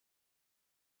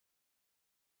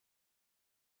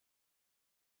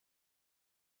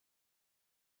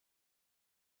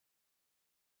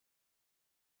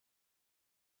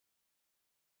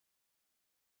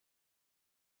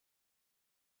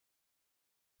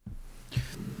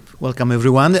Welcome,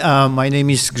 everyone. My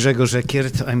name is Grzegorz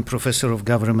Ekiert. I'm professor of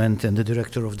government and the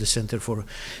director of the Center for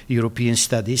European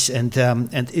Studies. And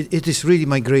it is really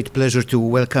my great pleasure to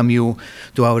welcome you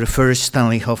to our first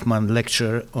Stanley Hoffmann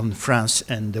lecture on France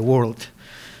and the world.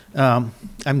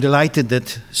 I'm delighted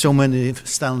that so many of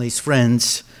Stanley's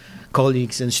friends,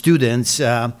 colleagues, and students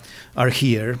are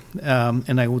here.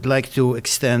 And I would like to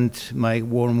extend my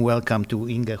warm welcome to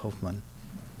Inge Hoffmann.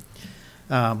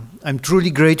 I'm truly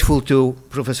grateful to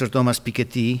Professor Thomas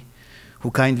Piketty,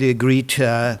 who kindly agreed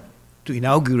to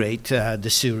inaugurate the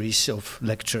series of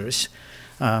lectures.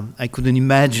 I couldn't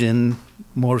imagine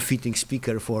more fitting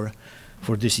speaker for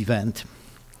this event.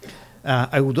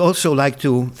 I would also like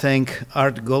to thank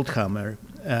Art Goldhammer,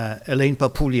 Elaine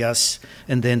Papoulias,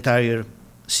 and the entire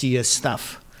CS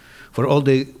staff for all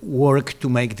the work to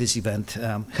make this event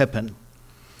happen,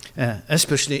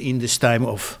 especially in this time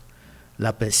of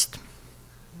La Peste.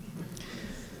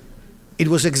 It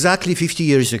was exactly 50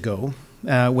 years ago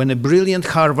when a brilliant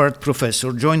Harvard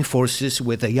professor joined forces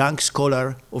with a young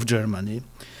scholar of Germany,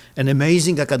 an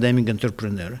amazing academic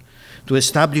entrepreneur, to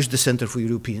establish the Center for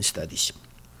European Studies.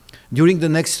 During the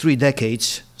next 3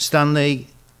 decades, Stanley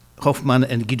Hoffmann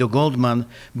and Guido Goldmann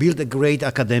built a great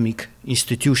academic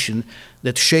institution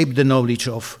that shaped the knowledge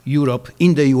of Europe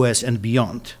in the US and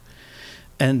beyond,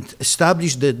 and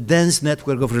established the dense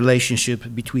network of relationship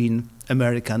between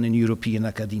American and European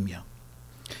academia.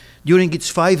 During its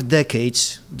 5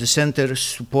 decades, the center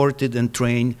supported and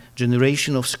trained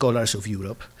generations of scholars of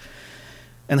Europe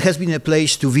and has been a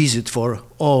place to visit for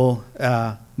all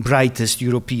brightest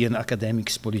European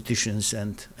academics, politicians,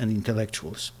 and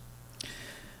intellectuals.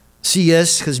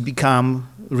 CS has become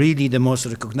really the most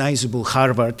recognizable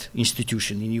Harvard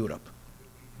institution in Europe.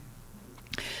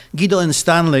 Guido and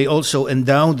Stanley also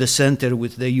endowed the center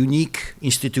with the unique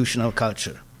institutional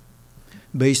culture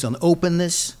based on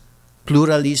openness,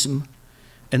 pluralism,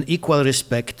 and equal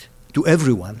respect to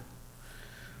everyone,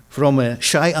 from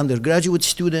shy undergraduate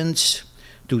students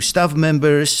to staff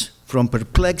members, from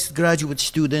perplexed graduate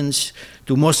students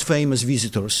to most famous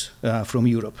visitors from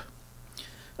Europe.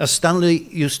 As Stanley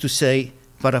used to say,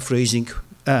 paraphrasing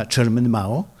Chairman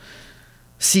Mao,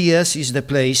 CS is the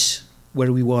place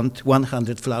where we want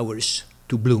 100 flowers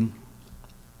to bloom.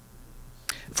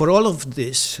 For all of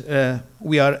this,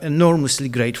 we are enormously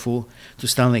grateful to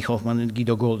Stanley Hoffmann and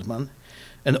Guido Goldmann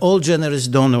and all generous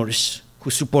donors who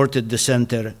supported the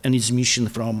center and its mission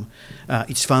from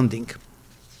its founding.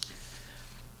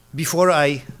 Before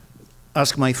I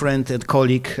ask my friend and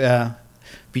colleague,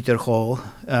 Peter Hall,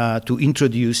 to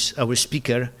introduce our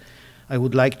speaker, I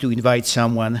would like to invite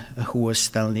someone who was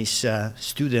Stanley's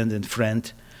student and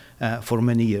friend for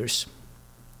many years.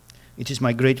 It is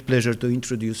my great pleasure to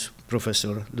introduce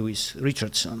Professor Louis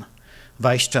Richardson,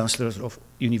 Vice Chancellor of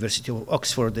University of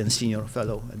Oxford and Senior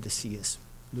Fellow at the CS.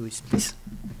 Louis, please.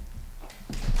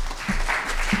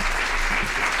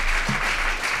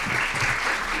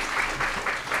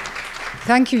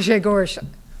 Thank you, Grzegorz.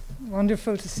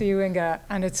 Wonderful to see you, Inga,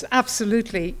 and it's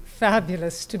absolutely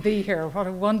fabulous to be here. What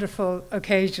a wonderful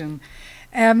occasion.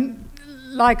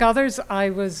 Like others, I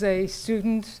was a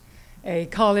student, a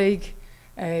colleague,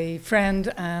 a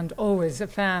friend, and always a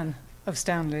fan of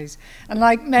Stanley's. And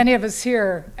like many of us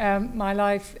here, my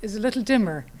life is a little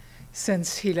dimmer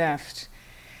since he left.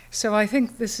 So I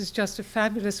think this is just a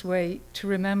fabulous way to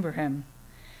remember him.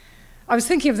 I was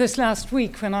thinking of this last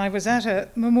week when I was at a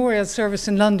memorial service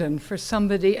in London for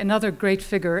somebody, another great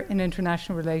figure in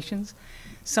international relations,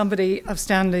 somebody of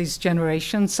Stanley's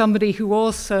generation, somebody who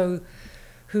also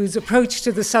whose approach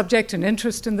to the subject and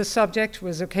interest in the subject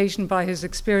was occasioned by his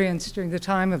experience during the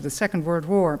time of the Second World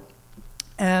War,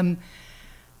 and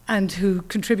who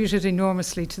contributed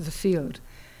enormously to the field.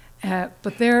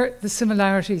 But there, the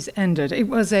similarities ended. It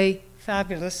was a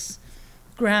fabulous,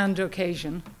 grand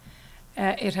occasion.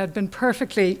 It had been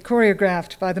perfectly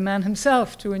choreographed by the man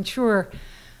himself to ensure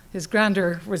his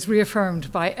grandeur was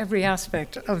reaffirmed by every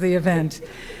aspect of the event.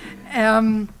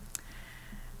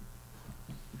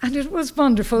 And it was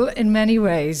wonderful in many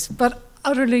ways, but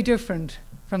utterly different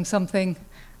from something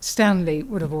Stanley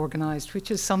would have organized,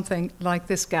 which is something like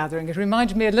this gathering. It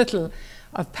reminded me a little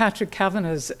of Patrick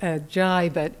Kavanagh's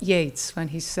jibe at Yeats when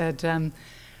he said,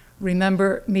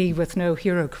 "Remember me with no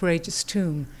hero courageous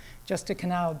tomb, just a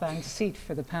canal-banked seat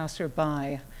for the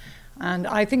passer-by." And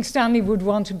I think Stanley would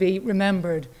want to be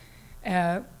remembered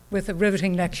with a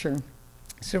riveting lecture,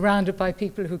 surrounded by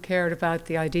people who cared about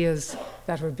the ideas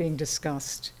that were being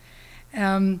discussed.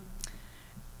 The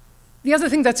other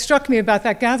thing that struck me about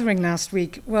that gathering last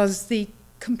week was the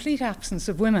complete absence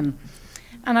of women.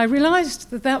 And I realized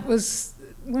that that was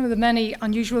one of the many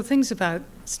unusual things about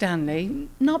Stanley,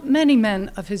 not many men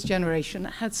of his generation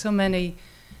had so many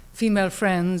female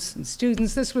friends and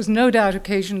students. This was no doubt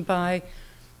occasioned by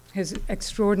his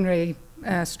extraordinary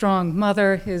strong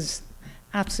mother, his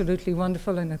absolutely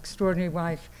wonderful and extraordinary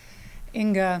wife,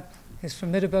 Inga, his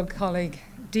formidable colleague,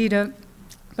 Dida.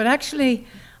 But actually,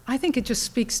 I think it just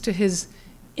speaks to his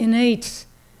innate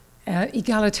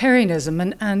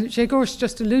egalitarianism, and Grzegorz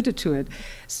just alluded to it.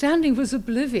 Stanley was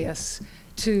oblivious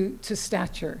to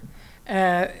stature.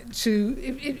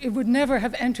 It would never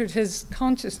have entered his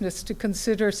consciousness to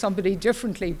consider somebody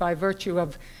differently by virtue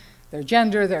of their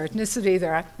gender, their ethnicity,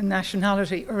 their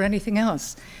nationality, or anything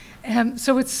else.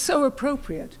 So it's so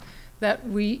appropriate that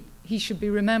he should be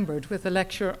remembered with a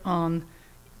lecture on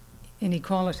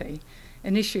inequality,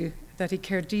 an issue that he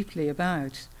cared deeply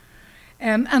about.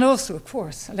 And also, of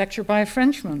course, a lecture by a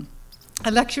Frenchman,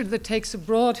 a lecture that takes a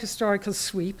broad historical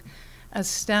sweep, as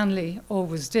Stanley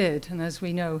always did, and as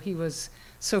we know, he was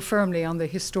so firmly on the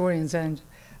historian's end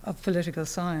of political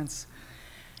science.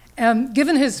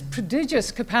 Given his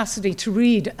prodigious capacity to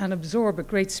read and absorb at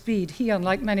great speed, he,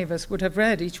 unlike many of us, would have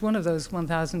read each one of those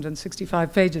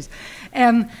 1,065 pages.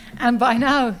 And by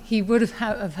now, he would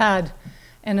have had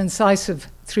an incisive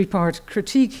three-part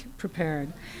critique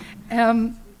prepared.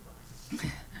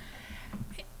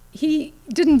 He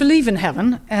didn't believe in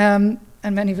heaven,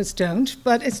 and many of us don't,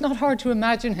 but it's not hard to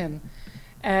imagine him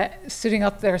sitting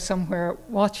up there somewhere,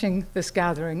 watching this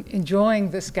gathering,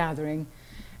 enjoying this gathering,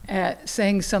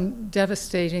 saying some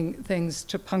devastating things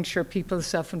to puncture people's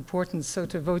self-importance,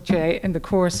 sotto voce, in the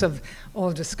course of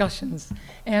all discussions,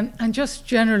 and just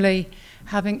generally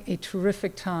having a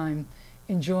terrific time,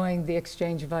 enjoying the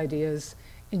exchange of ideas,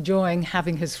 enjoying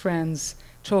having his friends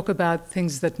talk about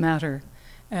things that matter,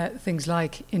 things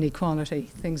like inequality,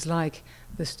 things like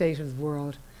the state of the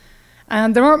world.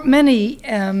 And there aren't many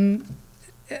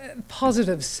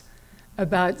positives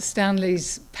about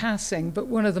Stanley's passing, but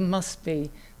one of them must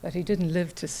be that he didn't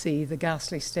live to see the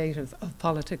ghastly state of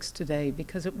politics today,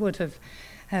 because it would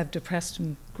have depressed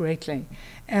him greatly.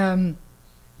 But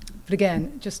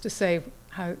again, just to say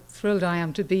how thrilled I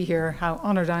am to be here, how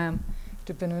honored I am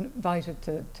to have been invited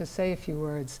to say a few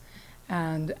words.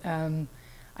 And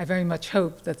I very much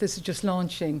hope that this is just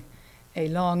launching a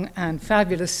long and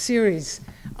fabulous series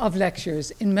of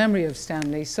lectures in memory of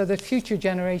Stanley, so that future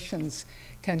generations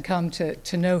can come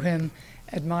to know him,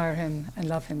 admire him, and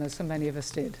love him, as so many of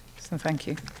us did. So thank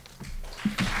you.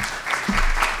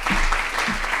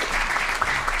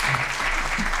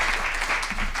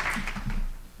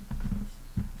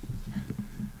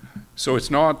 So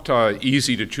it's not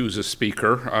easy to choose a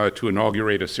speaker to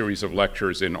inaugurate a series of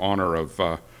lectures in honor of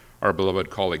our beloved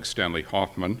colleague Stanley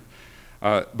Hoffmann.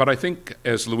 But I think,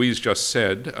 as Louise just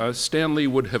said, Stanley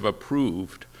would have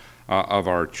approved of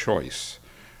our choice.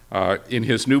 In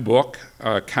his new book,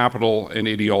 Capital and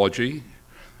Ideology,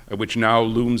 which now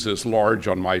looms as large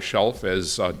on my shelf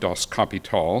as Das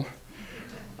Kapital,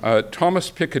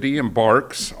 Thomas Piketty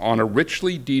embarks on a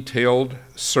richly detailed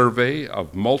survey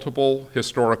of multiple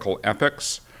historical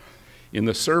epochs in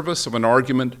the service of an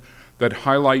argument that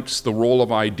highlights the role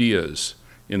of ideas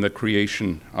in the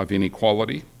creation of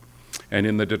inequality and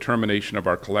in the determination of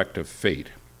our collective fate,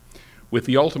 with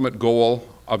the ultimate goal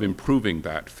of improving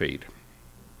that fate.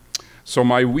 So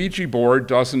my Ouija board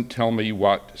doesn't tell me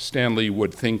what Stanley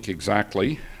would think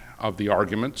exactly of the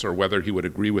arguments or whether he would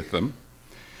agree with them,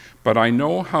 but I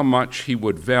know how much he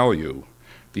would value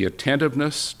the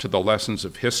attentiveness to the lessons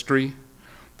of history,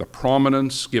 the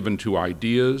prominence given to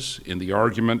ideas in the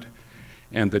argument,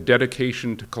 and the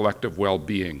dedication to collective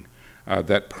well-being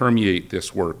that permeate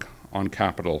this work on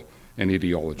capital and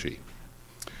ideology.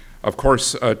 Of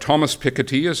course, Thomas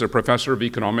Piketty is a professor of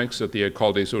economics at the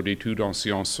École des Hautes Études en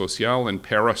Sciences Sociales in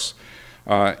Paris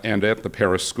and at the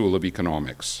Paris School of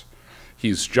Economics.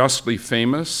 He's justly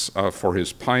famous for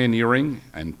his pioneering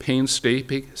and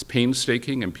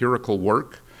painstaking empirical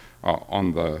work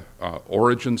on the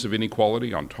origins of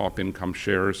inequality, on top income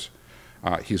shares.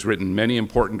 He's written many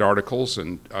important articles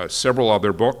and several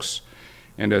other books.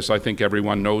 And as I think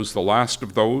everyone knows, the last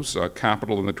of those,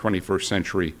 Capital in the 21st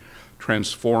Century,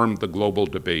 transformed the global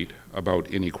debate about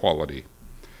inequality.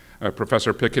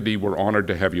 Professor Piketty, we're honored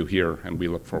to have you here, and we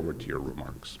look forward to your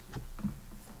remarks.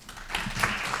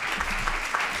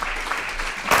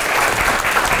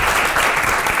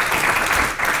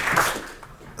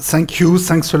 Thank you.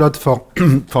 Thanks a lot for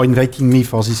for inviting me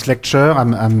for this lecture.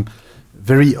 I'm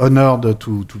very honored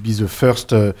to be the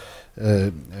first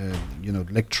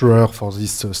lecturer for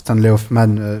this Stanley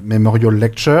Hoffmann Memorial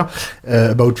Lecture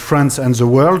about France and the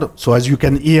world. So as you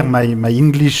can hear, my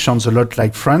English sounds a lot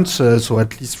like France, so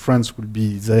at least France will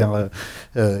be there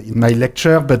in my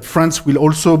lecture, but France will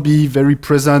also be very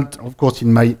present, of course,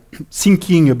 in my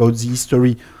thinking about the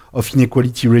history of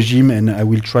inequality regime, and I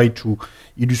will try to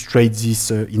illustrate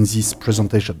this in this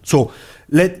presentation. So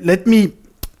let me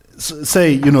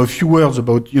say, a few words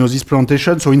about, this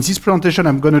presentation. So in this presentation,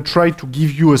 I'm going to try to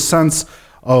give you a sense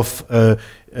of,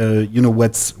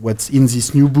 what's in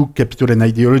this new book, Capital and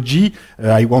Ideology.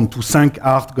 I want to thank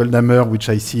Art Goldhammer, which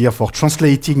I see here, for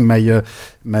translating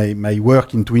my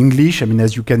work into English. I mean,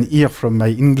 as you can hear from my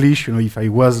English, if I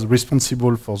was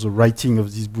responsible for the writing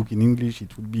of this book in English,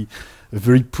 it would be a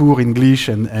very poor English,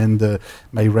 and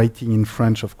my writing in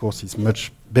French, of course, is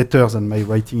much better than my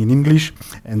writing in English.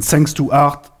 And thanks to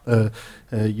Art, the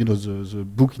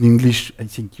book in English, I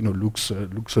think, looks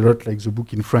a lot like the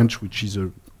book in French, which is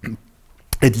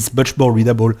it is much more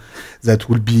readable. That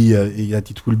will be that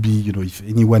it will be, if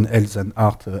anyone else than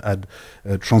Art had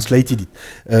translated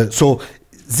it. So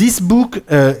this book,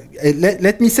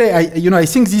 let me say, I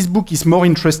think this book is more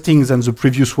interesting than the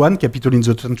previous one, Capital in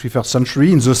the 21st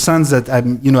Century, in the sense that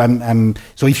I'm.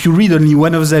 So if you read only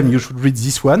one of them, you should read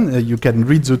this one. You can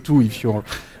read the two if you're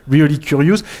really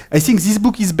curious. I think this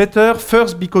book is better,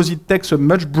 first because it takes a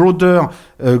much broader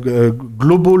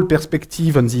global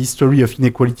perspective on the history of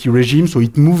inequality regime. So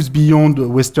it moves beyond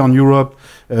Western Europe,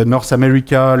 North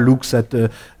America, looks at,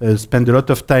 spend a lot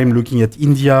of time looking at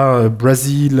India,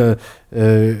 Brazil,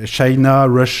 China,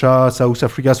 Russia, South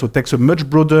Africa. So it takes a much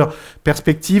broader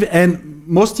perspective, and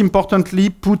most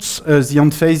importantly puts the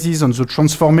emphasis on the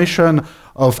transformation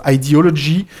of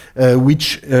ideology,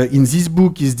 which in this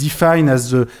book is defined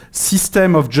as the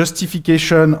system of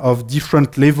justification of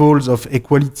different levels of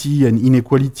equality and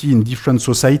inequality in different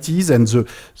societies. And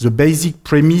the basic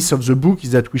premise of the book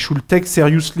is that we should take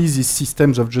seriously these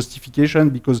systems of justification,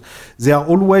 because they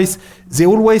always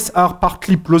are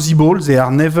partly plausible. They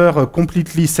are never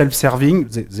completely self-serving.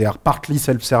 They are partly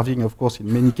self-serving, of course,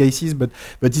 in many cases, but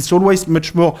it's always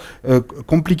much more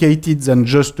complicated than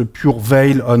just a pure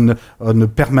veil on a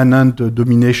permanent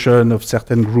domination of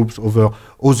certain groups over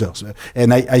others.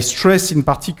 And I stress in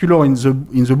particular in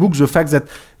the book the fact that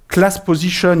class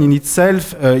position in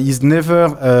itself is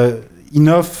never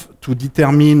enough to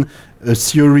determine a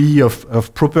theory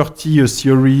of property, a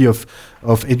theory of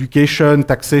education,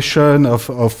 taxation,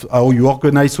 of how you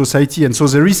organize society. And so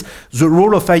there is the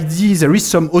role of ideas, there is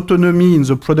some autonomy in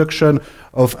the production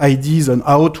of ideas on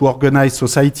how to organize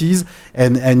societies.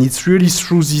 And it's really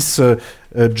through this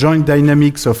joint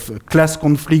dynamics of class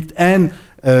conflict and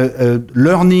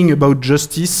learning about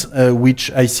justice,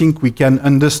 which I think we can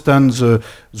understand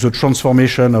the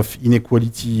transformation of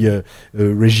inequality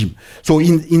regime. So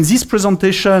in this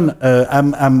presentation,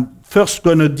 I'm first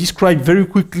going to describe very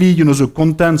quickly, the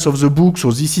contents of the book. So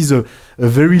this is a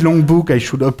very long book. I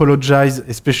should apologize,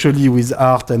 especially with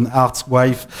Art and Art's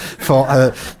wife, for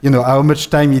how much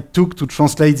time it took to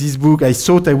translate this book. I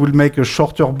thought I would make a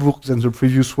shorter book than the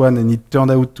previous one, and it turned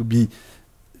out to be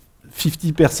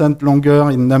 50% longer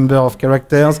in number of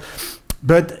characters.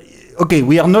 But okay,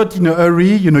 we are not in a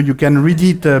hurry. You can read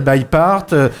it by part.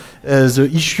 The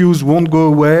issues won't go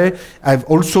away. I've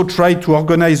also tried to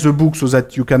organize the book so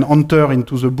that you can enter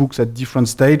into the books at different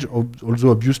stages,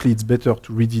 although obviously it's better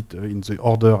to read it in the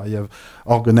order I have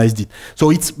organized it. So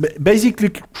it's basically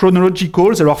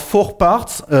chronological. There are 4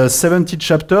 parts, 70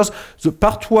 chapters. The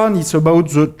part 1 is about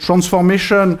the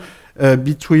transformation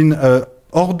between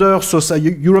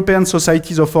European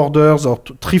societies of orders, or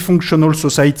trifunctional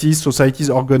societies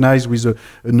organized with a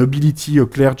nobility, a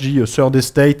clergy, a third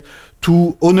estate,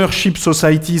 to ownership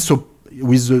societies, so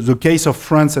with the case of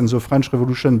France and the French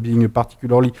Revolution being a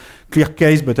particularly clear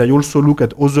case, but I also look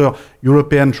at other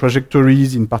European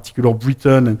trajectories, in particular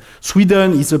Britain. And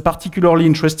Sweden is a particularly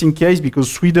interesting case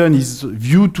because Sweden is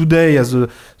viewed today as a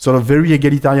sort of very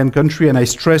egalitarian country, and I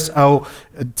stress how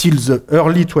till the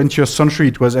early 20th century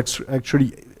it was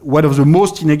actually one of the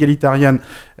most inegalitarian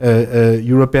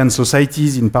European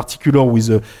societies, in particular with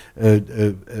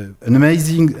an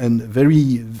amazing and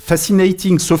very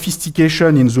fascinating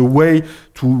sophistication in the way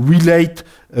to relate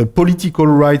political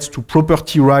rights to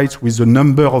property rights, with the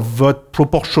number of votes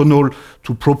proportional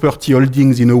to property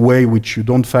holdings in a way which you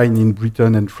don't find in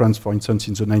Britain and France, for instance,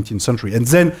 in the 19th century. And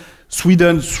then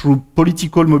Sweden, through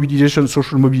political mobilization,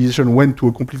 social mobilization, went to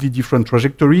a completely different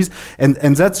trajectories. And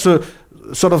that's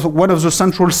sort of one of the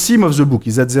central themes of the book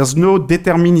is that there's no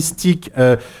deterministic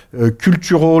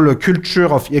culture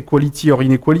of equality or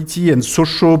inequality, and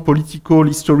social, political,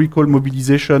 historical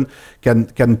mobilization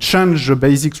can change the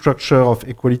basic structure of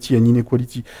equality and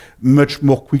inequality much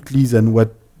more quickly than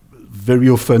what very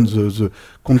often the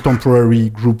contemporary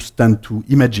groups tend to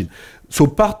imagine. So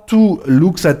part 2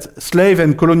 looks at slave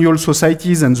and colonial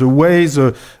societies and the way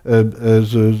the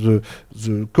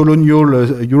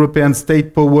colonial European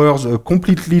state powers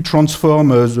completely transform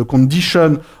the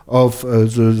condition of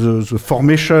the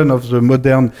formation of the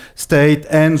modern state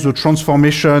and the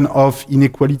transformation of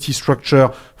inequality structure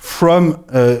from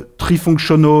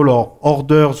trifunctional or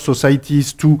ordered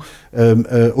societies to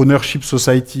ownership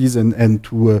societies and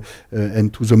to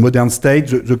the modern state.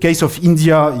 The case of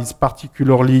India is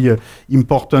particularly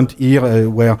important here,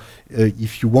 where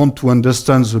if you want to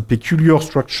understand the peculiar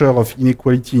structure of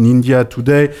inequality in India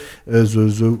today,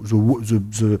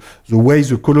 the way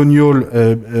the colonial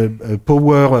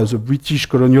power, the British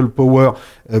colonial power,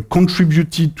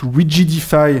 contributed to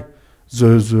rigidify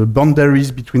the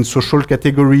boundaries between social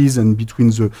categories and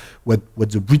between what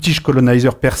the British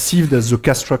colonizer perceived as the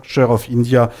caste structure of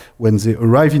India when they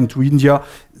arrived into India.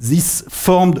 This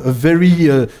formed a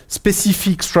very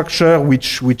specific structure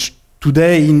which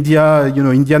today India,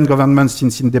 Indian governments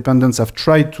since independence have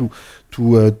tried to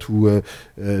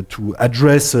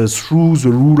address through the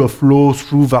rule of law,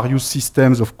 through various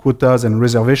systems of quotas and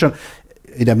reservation.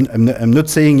 I'm not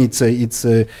saying it's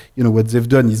what they've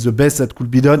done is the best that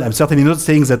could be done. I'm certainly not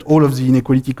saying that all of the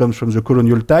inequality comes from the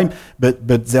colonial time, but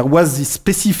there was this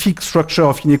specific structure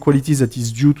of inequality that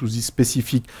is due to this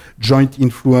specific joint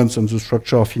influence on the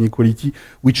structure of inequality,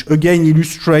 which again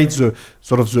illustrates the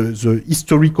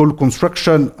historical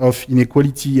construction of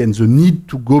inequality and the need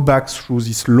to go back through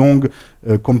this long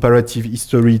comparative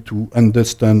history to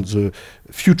understand the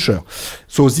future.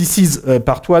 So this is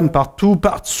part 1. Part 2.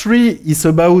 Part 3 is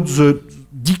about the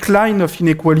decline of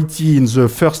inequality in the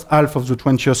first half of the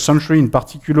 20th century in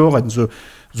particular, and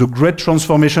the great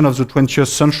transformation of the 20th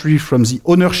century from the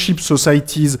ownership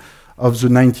societies of the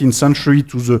 19th century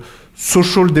to the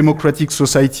social democratic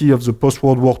society of the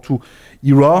post-World War II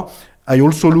era. I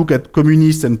also look at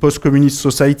communist and post-communist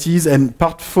societies, and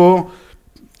part 4,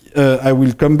 I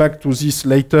will come back to this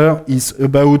later, is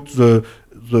about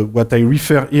what I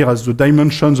refer here as the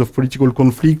dimensions of political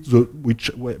conflict,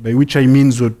 by which I mean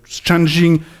the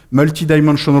changing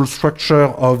multidimensional structure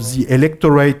of the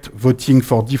electorate voting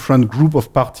for different group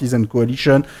of parties and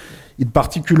coalition. In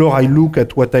particular, I look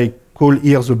at what I call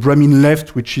here the Brahmin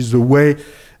left, which is the way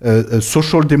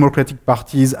social democratic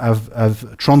parties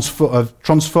have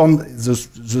transformed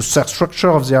the structure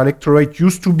of the electorate.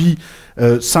 Used to be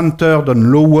centered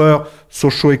on lower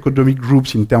socio-economic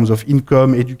groups in terms of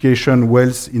income, education,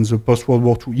 wealth in the post-World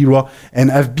War II era,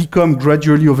 and have become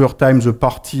gradually over time the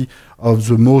party of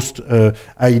the most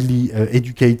highly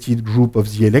educated group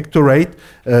of the electorate.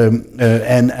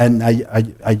 And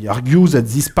I argue that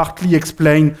this partly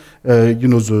explains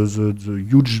the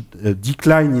huge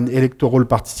decline in electoral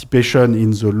participation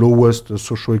in the lowest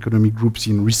socio-economic groups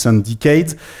in recent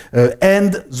decades,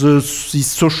 and this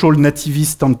social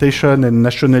nativist temptation and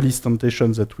nationalist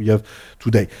temptations that we have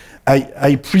today.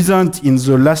 I present in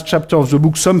the last chapter of the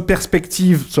book some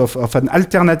perspectives of an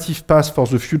alternative path for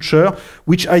the future,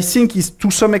 which I think is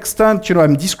to some extent,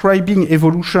 I'm describing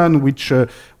evolution which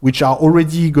are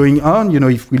already going on.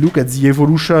 If we look at the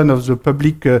evolution of the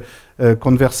public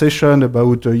conversation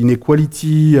about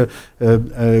inequality,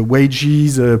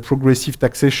 wages, progressive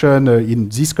taxation in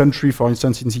this country, for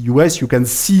instance, in the US, you can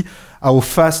see how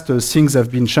fast things have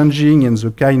been changing, and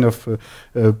the kind of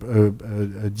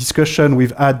discussion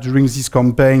we've had during this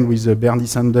campaign with Bernie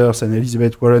Sanders and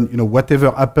Elizabeth Warren,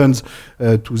 whatever happens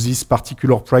to this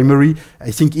particular primary,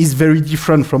 I think is very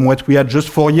different from what we had just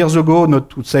 4 years ago, not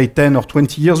to say 10 or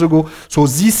 20 years ago. So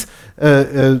this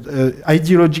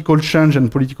ideological change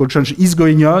and political change is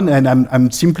going on, and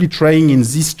I'm simply trying in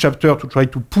this chapter to try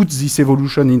to put this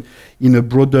evolution in a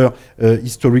broader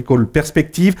historical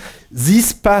perspective.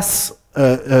 This path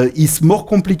is more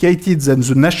complicated than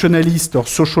the nationalist or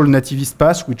social nativist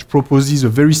path, which proposes a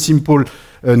very simple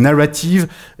narrative,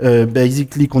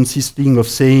 basically consisting of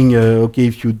saying, okay,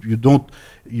 if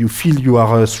you feel you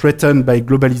are threatened by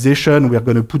globalization, we're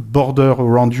going to put border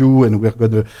around you, and we're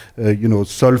going to,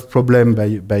 solve problem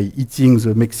by eating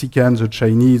the Mexicans, the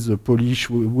Chinese, the Polish,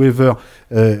 whoever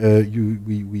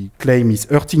we claim is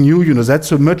hurting you.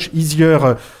 That's a much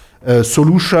easier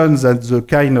solution than the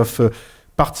kind of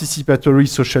participatory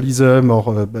socialism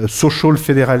or social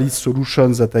federalist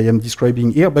solutions that I am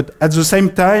describing here. But at the same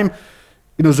time,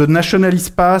 the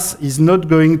nationalist path is not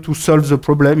going to solve the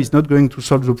problem. It's not going to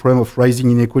solve the problem of rising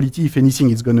inequality. If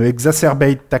anything, it's going to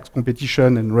exacerbate tax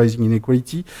competition and rising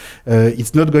inequality.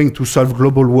 It's not going to solve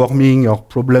global warming or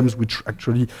problems which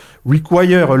actually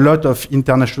require a lot of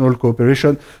international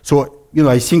cooperation. So,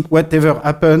 I think whatever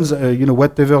happens,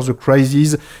 whatever the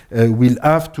crisis, we'll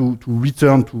have to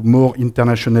return to more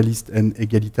internationalist and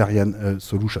egalitarian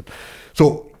solution.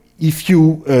 So if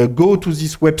you go to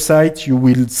this website, you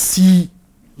will see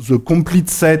the complete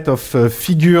set of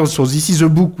figures. So this is a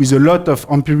book with a lot of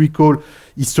empirical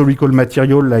historical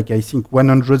material, like I think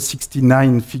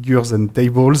 169 figures and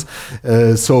tables.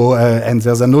 And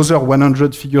there's another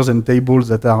 100 figures and tables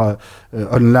that are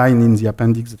online in the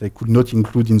appendix that I could not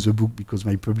include in the book because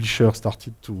my publisher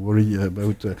started to worry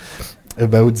about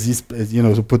this,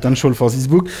 the potential for this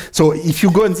book. So if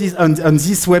you go on this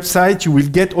website, you will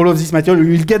get all of this material.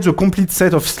 You will get the complete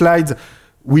set of slides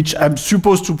which I'm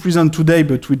supposed to present today,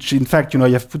 but which in fact, I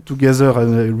have put together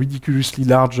a ridiculously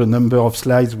large number of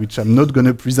slides, which I'm not going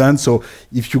to present. So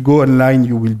if you go online,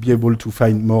 you will be able to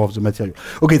find more of the material.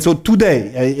 Okay, so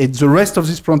today, the rest of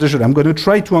this presentation, I'm going to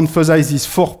try to emphasize these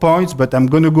 4 points, but I'm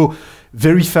going to go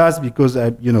very fast because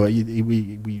we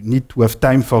need to have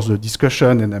time for the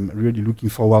discussion, and I'm really looking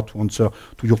forward to answer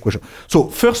to your question. So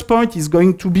first point is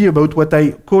going to be about what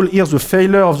I call here the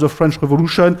failure of the French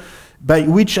Revolution, by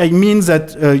which I mean that,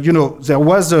 there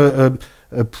was a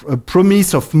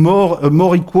promise of a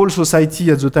more equal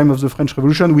society at the time of the French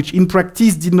Revolution, which in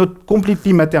practice did not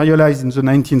completely materialize in the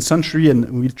 19th century, and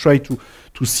we'll try to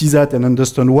see that and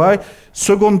understand why.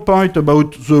 Second point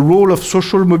about the role of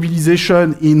social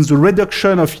mobilization in the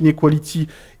reduction of inequality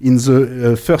in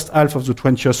the first half of the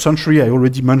 20th century. I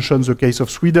already mentioned the case of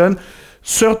Sweden.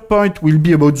 Third point will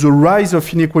be about the rise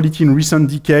of inequality in recent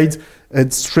decades,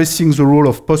 and stressing the role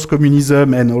of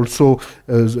post-communism and also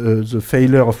the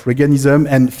failure of Reaganism.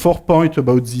 And fourth point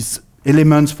about these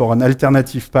elements for an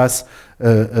alternative path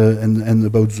and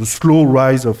about the slow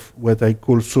rise of what I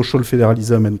call social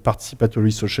federalism and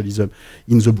participatory socialism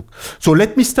in the book. So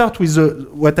let me start with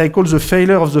what I call the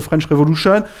failure of the French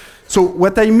Revolution. So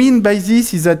what I mean by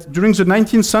this is that during the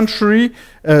 19th century,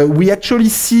 we actually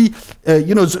see,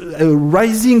 a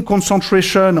rising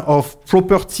concentration of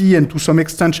property and to some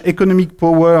extent economic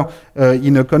power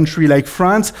in a country like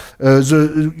France.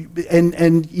 And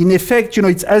in effect,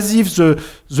 it's as if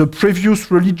the previous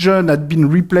religion had been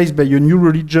replaced by a new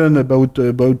religion about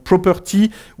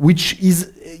property, which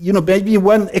is, maybe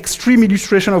one extreme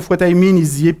illustration of what I mean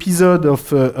is the episode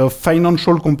of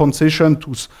financial compensation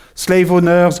to slave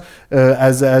owners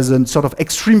as a sort of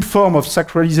extreme form of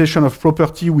sacralization of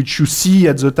property, which you see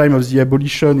at the time of the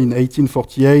abolition in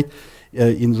 1848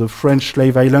 in the French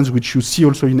slave islands, which you see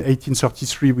also in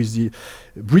 1833 with the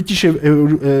British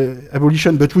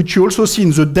abolition, but which you also see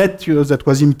in the debt that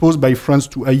was imposed by France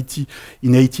to Haiti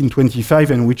in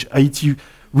 1825, and which Haiti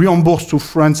reimbursed to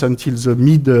France until the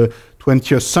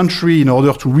mid-20th century in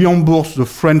order to reimburse the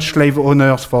French slave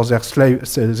owners for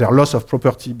their loss of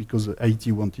property, because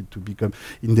Haiti wanted to become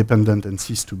independent and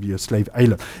cease to be a slave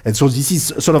island. And so this is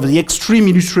sort of the extreme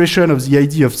illustration of the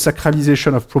idea of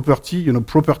sacralization of property.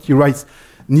 Property rights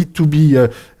need to be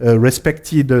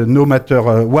respected no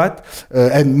matter what.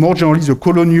 And more generally, the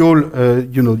colonial,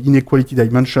 inequality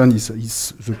dimension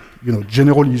is the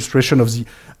general illustration of the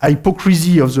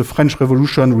hypocrisy of the French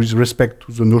Revolution with respect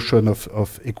to the notion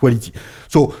of equality.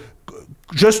 So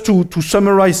just to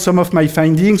summarize some of my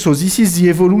findings, so this is the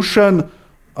evolution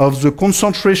of the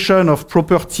concentration of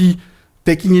property,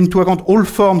 taking into account all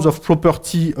forms of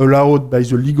property allowed by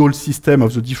the legal system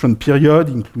of the different period,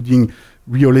 including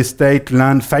real estate,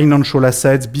 land, financial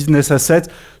assets, business assets.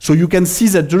 So you can see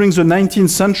that during the 19th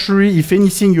century, if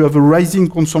anything, you have a rising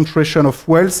concentration of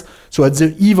wealth. So at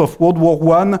the eve of World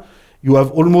War I, you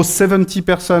have almost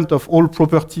 70% of all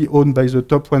property owned by the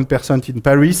top 1% in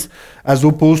Paris, as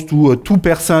opposed to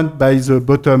 2% by the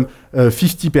bottom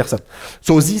 50%.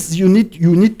 So this you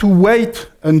need to wait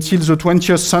until the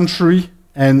 20th century,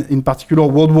 and in particular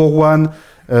World War I,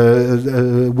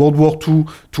 World War II,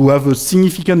 to have a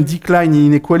significant decline in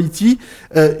inequality.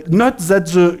 Not that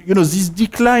this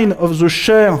decline of the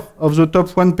share of the top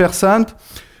 1%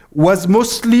 was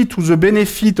mostly to the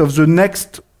benefit of the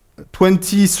next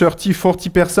 20, 30,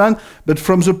 40%, but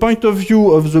from the point of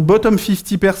view of the bottom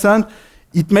 50%,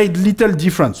 it made little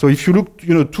difference. So if you look,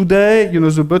 today,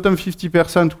 the bottom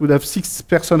 50% would have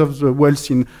 6% of the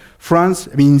wealth in France.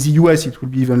 I mean, in the US, it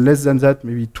would be even less than that,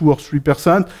 maybe 2 or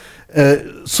 3%.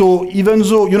 So even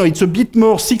though, it's a bit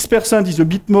more, 6% is a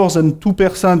bit more than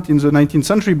 2% in the 19th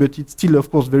century, but it's still, of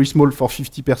course, very small for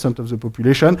 50% of the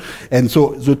population. And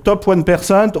so the top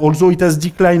 1%, although it has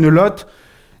declined a lot,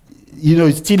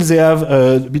 still they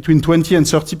have between 20 and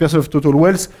 30% of total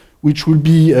wealth, which will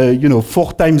be,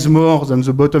 4 times more than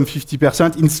the bottom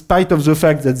 50%, in spite of the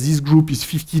fact that this group is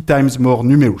 50 times more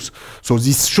numerous. So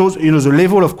this shows, the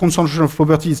level of concentration of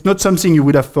property is not something you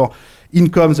would have for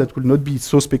incomes that will not be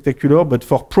so spectacular, but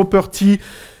for property,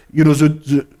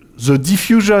 the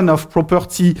diffusion of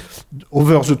property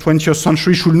over the 20th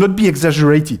century should not be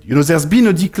exaggerated. There's been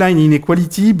a decline in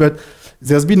inequality, but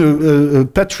there's been a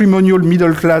patrimonial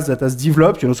middle class that has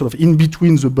developed, sort of in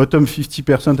between the bottom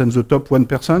 50% and the top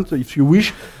 1%, if you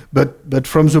wish. But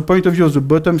from the point of view of the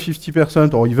bottom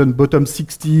 50% or even bottom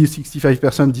 60,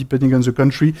 65%, depending on the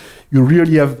country, you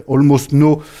really have almost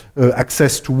no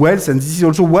access to wealth. And this is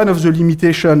also one of the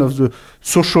limitations of the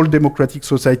social democratic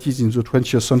societies in the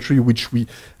 20th century, which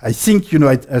I think,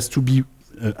 it has to be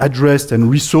addressed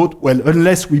and rethought. Well,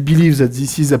 unless we believe that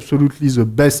this is absolutely the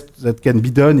best that can be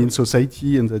done in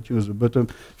society and that the bottom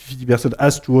 50%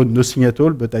 has to own nothing at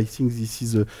all. But I think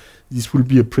this will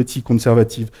be a pretty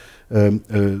conservative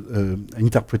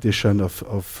interpretation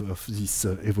of this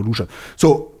evolution.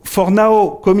 So for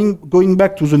now, going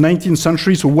back to the 19th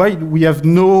century, so why we have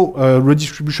no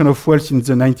redistribution of wealth in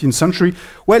the 19th century?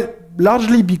 Well,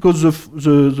 largely because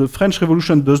the French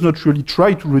Revolution does not really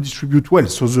try to redistribute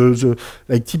wealth. So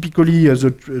typically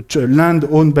the land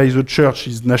owned by the church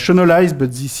is nationalized,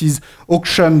 but this is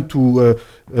auctioned to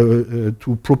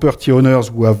property owners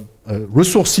who have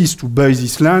resources to buy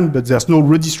this land, but there's no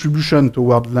redistribution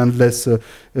toward landless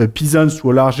peasants to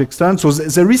a large extent. So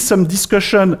there is some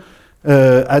discussion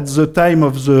at the time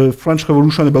of the French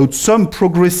Revolution about some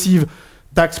progressive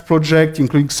tax project,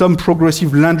 including some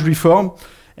progressive land reform.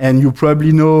 And you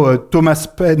probably know Thomas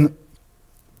Paine,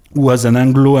 who was an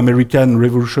Anglo-American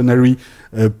revolutionary,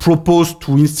 proposed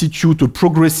to institute a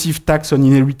progressive tax on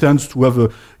inheritance to have a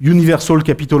universal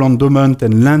capital endowment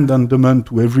and land endowment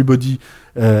to everybody.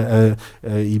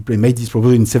 He made this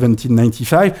proposal in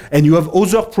 1795. And you have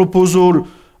other proposals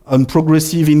on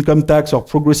progressive income tax or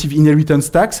progressive inheritance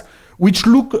tax, which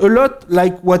look a lot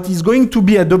like what is going to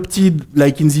be adopted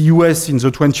like in the US in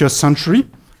the 20th century.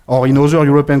 Or in other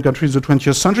European countries, the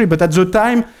 20th century. But at the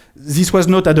time, this was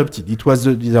not adopted.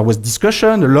 There was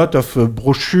discussion, a lot of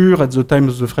brochures at the time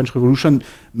of the French Revolution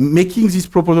making this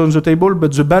proposal on the table,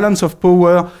 but the balance of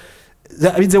power,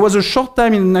 there was a short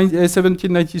time in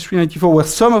 1793-94 where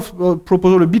some of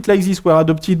proposals a bit like this were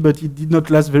adopted, but it did not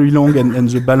last very long, and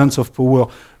the balance of power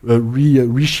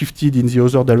reshifted in the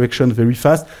other direction very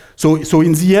fast. So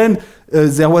in the end,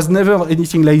 there was never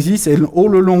anything like this, and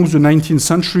all along the 19th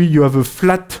century, you have a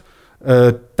flat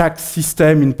tax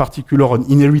system, in particular on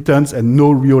inheritance, and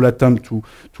no real attempt to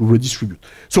redistribute.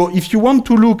 So if you want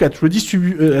to look at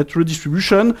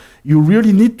redistribution, you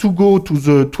really need to go to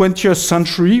the 20th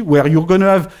century, where you're going to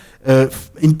have,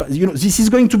 this is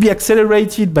going to be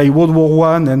accelerated by World War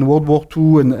I and World War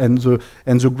II and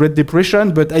the Great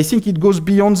Depression, but I think it goes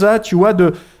beyond that. You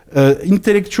had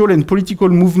intellectual and political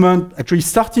movement actually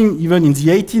starting even in the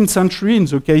 18th century in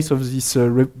the case of this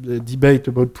debate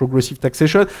about progressive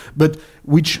taxation, but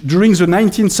which during the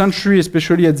 19th century,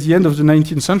 especially at the end of the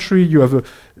 19th century, you have,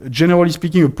 generally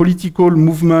speaking, a political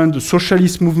movement, a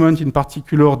socialist movement in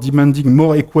particular, demanding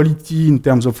more equality in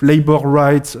terms of labor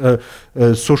rights,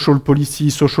 social policy,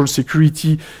 social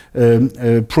security,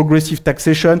 progressive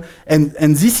taxation. And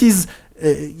this is,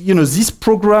 this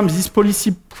program, this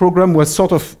policy program was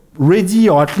sort of ready,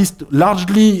 or at least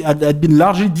largely had been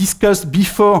largely discussed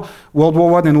before World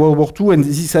War I and World War II, and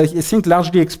this I think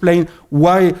largely explains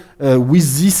why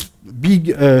with this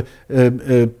big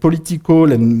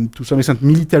political and to some extent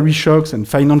military shocks and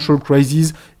financial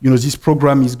crises, this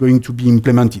program is going to be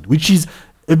implemented, which is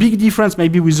a big difference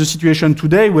maybe with the situation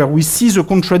today, where we see the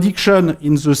contradiction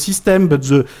in the system, but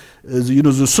the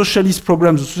socialist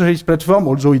program, the socialist platform,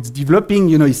 although it's developing,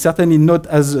 is certainly not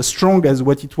as strong as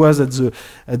what it was at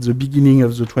the beginning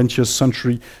of the 20th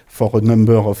century for a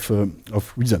number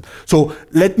of reasons. So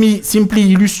let me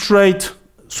simply illustrate.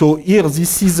 So here,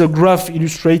 this is a graph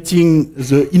illustrating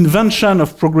the invention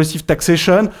of progressive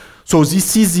taxation. So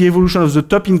this is the evolution of the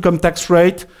top income tax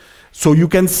rate. So you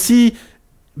can see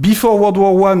before World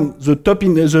War I,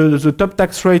 the top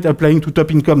tax rate applying to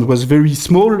top income was very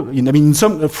small. In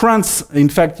France, in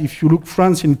fact, if you look,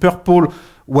 France in purple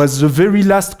was the very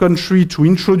last country to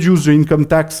introduce the income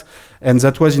tax, and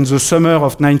that was in the summer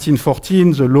of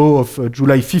 1914, the law of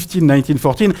July 15,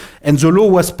 1914, and the law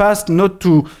was passed not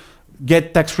to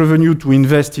get tax revenue to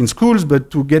invest in schools, but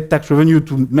to get tax revenue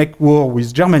to make war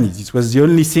with Germany. This was the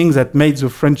only thing that made the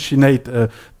French Senate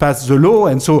pass the law,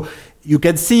 and so you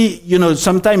can see,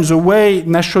 sometimes the way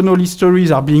national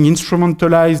histories are being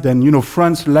instrumentalized, and,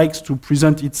 France likes to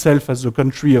present itself as a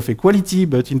country of equality,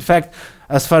 but in fact,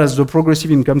 as far as the progressive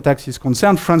income tax is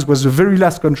concerned, France was the very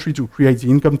last country to create the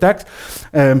income tax,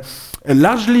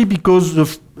 largely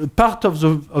because part of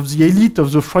the elite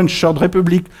of the French Third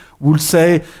Republic will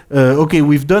say, okay,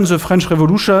 we've done the French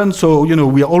Revolution, so,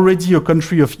 we're already a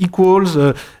country of equals,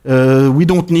 we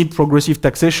don't need progressive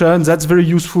taxation. That's very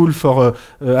useful for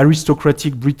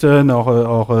aristocratic Britain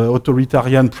or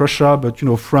authoritarian Prussia, but,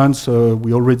 France,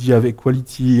 we already have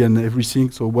equality and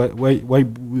everything, so why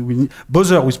we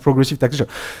bother with progressive taxation?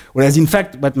 Whereas, in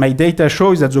fact, what my data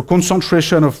shows is that the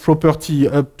concentration of property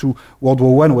up to World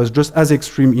War I was just as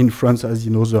extreme in France as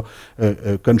in other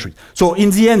countries. So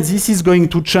in the end, this is going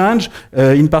to change.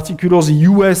 In particular, the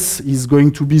US is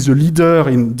going to be the leader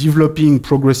in developing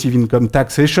progressive income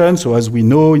taxation. So as we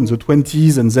know, in the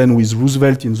 20s and then with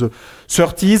Roosevelt in the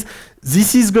 30s,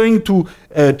 this is going to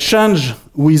change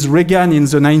with Reagan in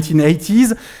the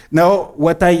 1980s. Now,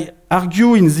 what I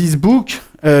argue in this book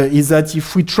is that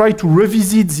if we try to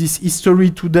revisit this history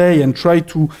today and try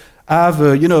to have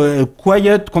a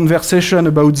quiet conversation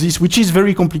about this, which is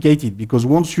very complicated, because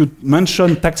once you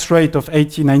mention tax rate of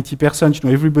 80-90%,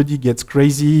 everybody gets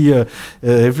crazy.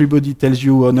 Everybody tells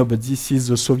you, oh no, but this is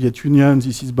the Soviet Union,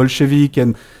 this is Bolshevik,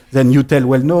 and then you tell,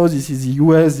 well, no, this is the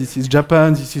US, this is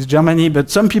Japan, this is Germany, but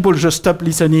some people just stop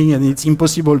listening, and it's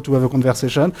impossible to have a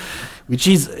conversation,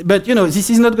 but this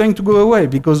is not going to go away,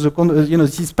 because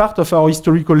this is part of our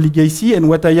historical legacy, and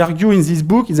what I argue in this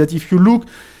book is that if you look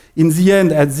in the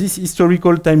end, at this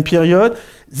historical time period,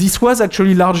 this was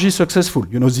actually largely successful.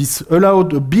 This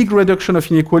allowed a big reduction of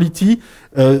inequality.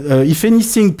 If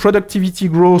anything, productivity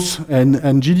growth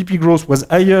and GDP growth was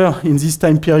higher in this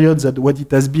time period than what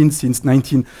it has been since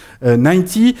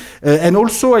 1990. And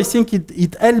also, I think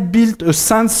it helped build a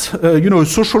sense, a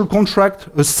social contract,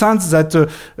 a sense that,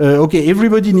 okay,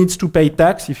 everybody needs to pay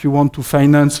tax if you want to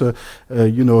finance,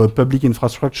 public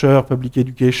infrastructure, public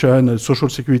education, a social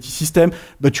security system,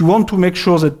 but you want to make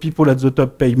sure that people at the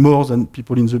top pay more than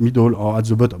people in the middle or at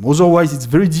the bottom. Otherwise, it's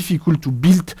very difficult to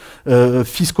build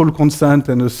fiscal consent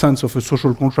and a sense of a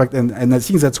social contract. And I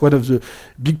think that's one of the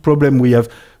big problems we have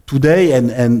today,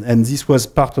 and this was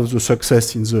part of the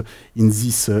success in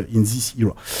this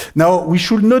era. Now, we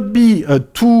should not be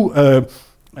too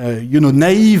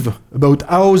naive about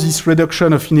how this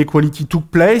reduction of inequality took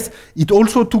place. It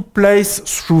also took place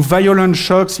through violent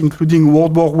shocks, including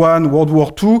World War I, World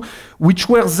War II, which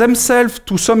were themselves,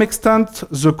 to some extent,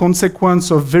 the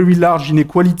consequence of very large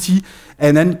inequality,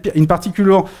 and in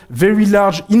particular, very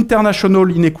large international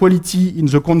inequality in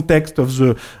the context of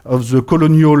the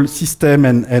colonial system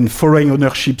and foreign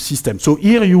ownership system. So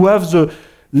here you have the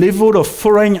level of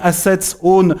foreign assets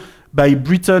owned by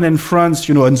Britain and France,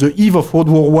 on the eve of World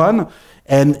War I.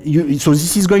 And so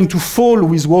this is going to fall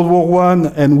with World War I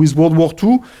and with World War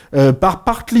II,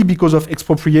 partly because of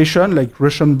expropriation, like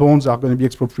Russian bonds are going to be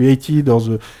expropriated, or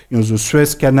the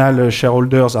Suez Canal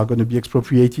shareholders are going to be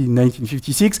expropriated in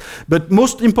 1956. But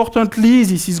most importantly,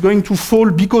 this is going to fall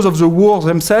because of the war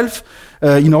themselves.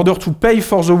 In order to pay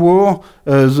for the war,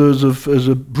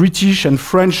 the British and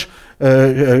French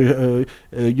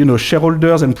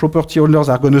shareholders and property owners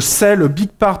are going to sell a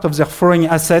big part of their foreign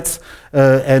assets,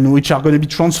 and which are going to be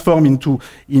transformed into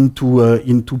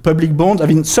public bonds. I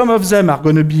mean, some of them are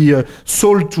going to be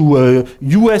sold to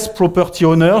U.S. property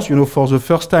owners, for the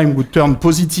first time would turn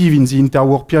positive in the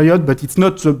interwar period, but it's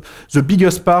not the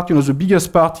biggest part. The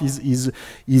biggest part is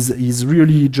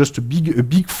really just a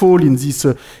big fall in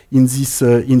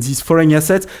these foreign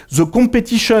assets. The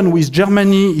competition with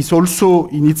Germany is also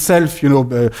in itself,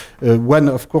 one,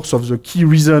 of course, of the key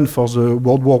reasons for the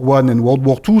World War I and World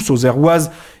War II. So there was,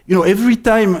 every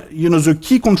time, the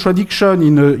key contradiction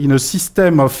in a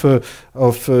system in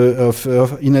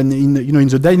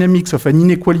the dynamics of an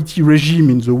inequality regime,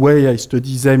 in the way I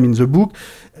study them in the book,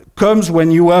 comes when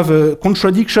you have a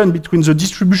contradiction between the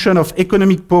distribution of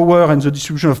economic power and the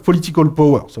distribution of political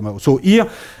power somehow. So here,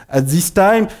 at this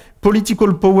time,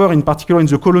 political power, in particular in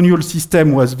the colonial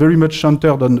system, was very much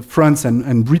centered on France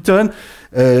and Britain.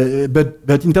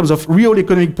 But in terms of real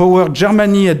economic power,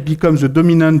 Germany had become the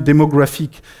dominant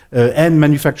demographic and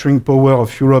manufacturing power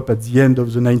of Europe at the end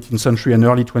of the 19th century and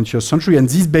early 20th century. And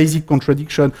this basic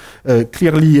contradiction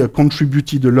clearly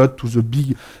contributed a lot to the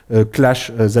big clash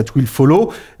that will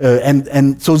follow.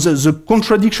 And so the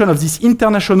contradiction of this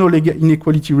international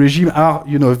inequality regime are,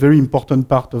 a very important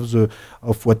part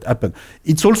of what happened.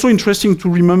 It's also interesting to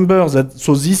remember that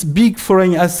these big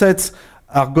foreign assets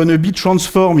are going to be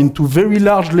transformed into very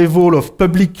large level of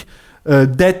public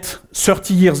debt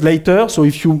 30 years later. So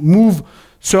if you move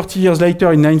 30 years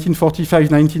later, in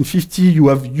 1945, 1950, you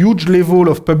have huge level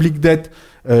of public debt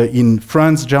in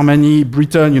France, Germany,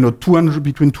 Britain,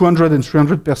 between 200 and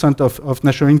 300% of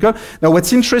national income. Now,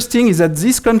 what's interesting is that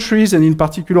these countries, and in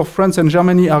particular France and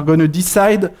Germany, are going to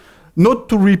decide not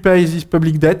to repay this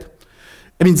public debt.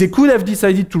 I mean, they could have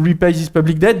decided to repay this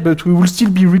public debt, but we will still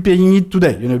be repaying it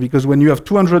today, because when you have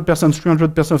 200%,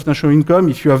 300% of national income,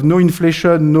 if you have no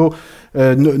inflation,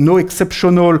 no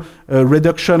exceptional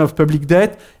reduction of public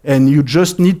debt, and you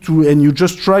just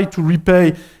try to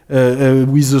repay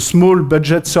with a small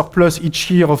budget surplus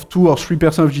each year of 2 or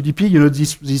 3% of GDP,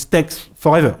 this takes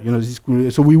forever.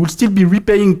 So we will still be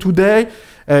repaying today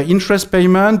interest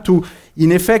payment to,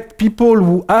 in effect, people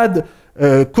who had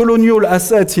colonial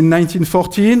assets in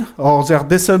 1914, or their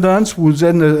descendants who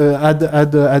then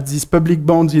had these public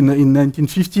bonds in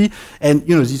 1950, and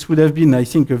this would have been, I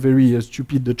think, a very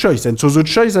stupid choice. And so the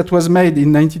choice that was made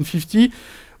in 1950,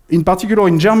 in particular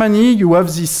in Germany, you have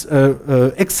this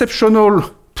exceptional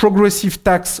progressive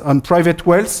tax on private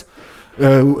wealth,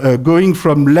 going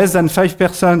from less than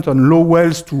 5% on low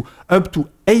wealth to up to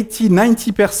 80,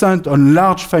 90% on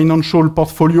large financial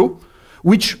portfolio,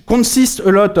 which consists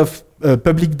a lot of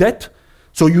public debt.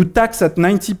 So you tax at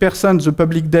 90% the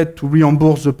public debt to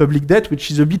reimburse the public debt, which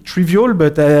is a bit trivial,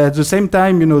 but at the same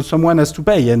time, someone has to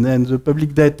pay, and the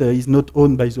public debt is not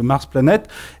owned by the Mars planet.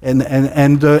 And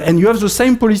you have the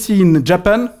same policy in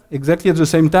Japan, exactly at the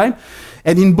same time.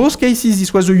 And in both cases,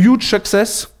 this was a huge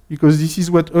success, because this is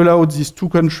what allowed these two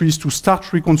countries to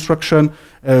start reconstruction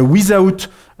without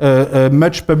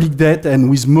much public debt and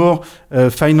with more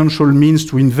financial means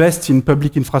to invest in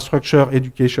public infrastructure,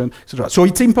 education, etc. So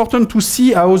it's important to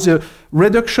see how the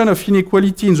reduction of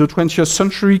inequality in the 20th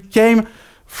century came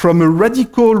from a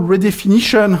radical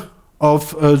redefinition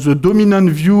of the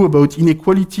dominant view about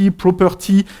inequality,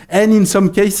 property, and in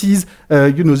some cases,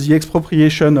 the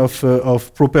expropriation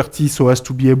of property so as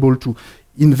to be able to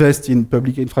invest in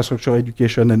public infrastructure,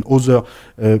 education, and other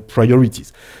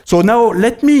priorities. So now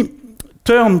let me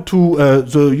turn to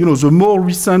the more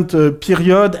recent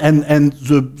period and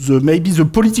maybe the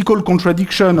political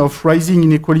contradiction of rising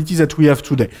inequalities that we have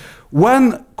today.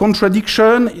 One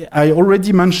contradiction, I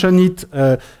already mentioned it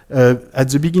at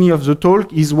the beginning of the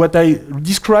talk, is what I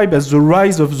describe as the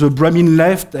rise of the Brahmin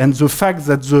left and the fact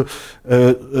that the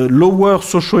lower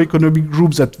socioeconomic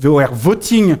groups that they were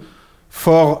voting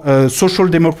for social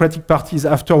democratic parties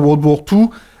after World War II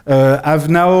have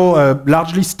now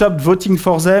largely stopped voting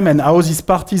for them, and how these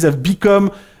parties have become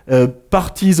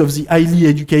parties of the highly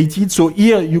educated. So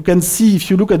here you can see, if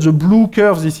you look at the blue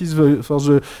curve, this is for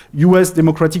the US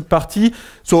Democratic Party.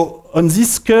 So on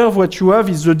this curve, what you have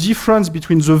is the difference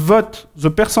between the vote, the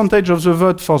percentage of the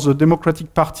vote for the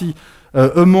Democratic Party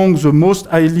among the most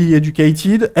highly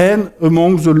educated and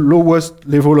among the lowest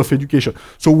level of education.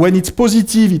 So when it's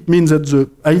positive, it means that the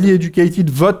highly educated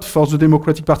vote for the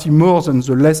Democratic Party more than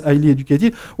the less highly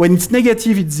educated. When it's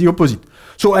negative, it's the opposite.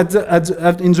 So in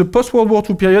the post-World War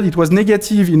II period, it was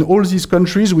negative in all these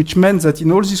countries, which meant that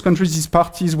in all these countries, these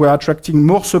parties were attracting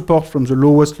more support from the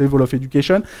lowest level of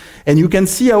education. And you can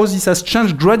see how this has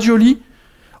changed gradually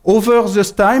over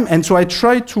this time. And so I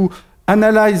try to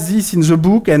analyze this in the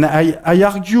book, and I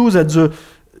argue that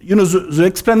the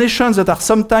explanations that are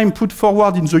sometimes put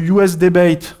forward in the US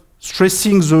debate,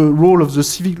 stressing the role of the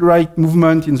civil rights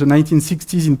movement in the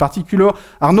 1960s in particular,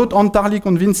 are not entirely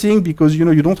convincing, because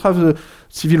you don't have the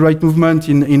civil rights movement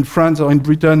in France or in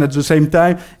Britain at the same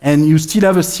time, and you still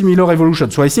have a similar evolution.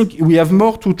 So I think we have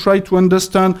more to try to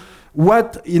understand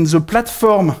what in the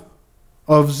platform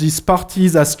of these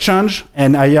parties has changed,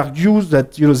 and I argue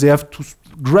that they have to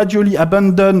gradually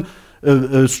abandon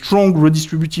a strong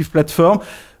redistributive platform,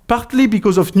 partly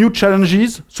because of new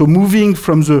challenges. So moving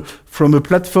from a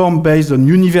platform based on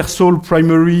universal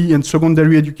primary and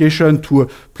secondary education to a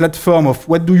platform of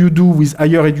what do you do with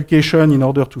higher education in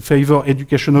order to favor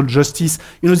educational justice.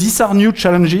 These are new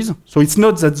challenges. So it's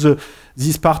not that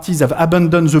these parties have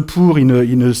abandoned the poor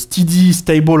in a steady,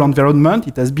 stable environment.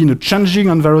 It has been a changing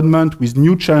environment with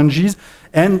new challenges,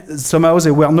 and somehow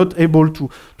they were not able to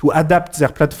adapt their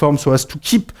platform so as to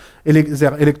keep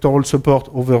their electoral support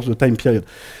over the time period.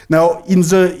 Now,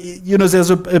 there's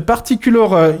a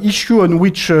particular issue on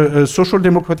which social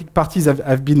democratic parties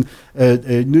have been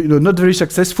not very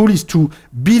successful, is to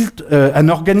build an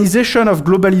organization of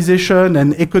globalization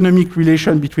and economic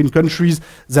relation between countries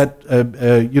that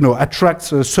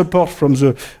attracts support from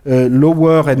the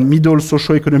lower and middle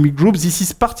socioeconomic groups. This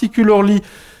is particularly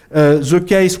the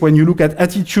case when you look at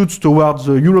attitudes towards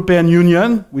the European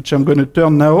Union, which I'm going to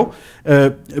turn now,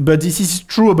 but this is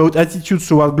true about attitudes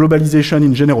toward globalization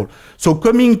in general. So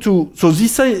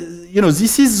this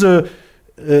is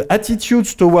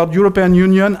attitudes toward European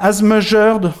Union as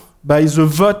measured by the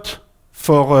vote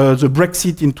for the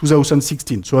Brexit in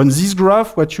 2016. So on this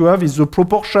graph, what you have is the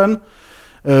proportion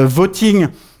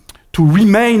voting to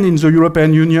remain in the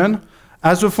European Union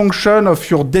as a function of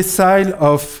your decile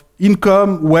of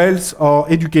income, wealth, or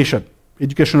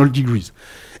educational degrees.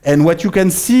 And what you can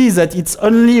see is that it's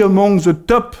only among the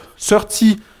top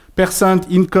 30%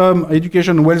 income,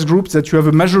 education, wealth groups that you have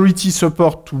a majority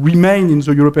support to remain in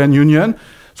the European Union.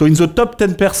 So in the top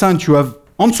 10%, you have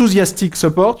enthusiastic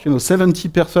support,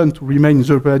 70% to remain in the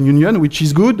European Union, which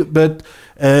is good, but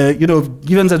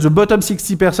given that the bottom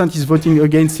 60% is voting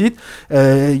against it,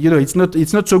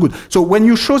 it's not so good. So when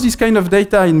you show this kind of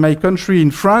data in my country, in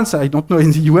France, I don't know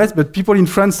in the US, but people in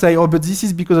France say, oh, but this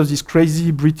is because of this crazy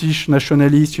British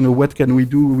nationalists, what can we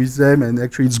do with them? And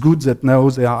actually it's good that now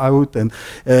they are out. And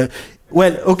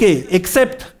well, okay,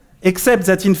 except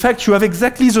that in fact you have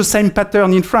exactly the same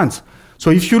pattern in France. So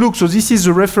if you look, so this is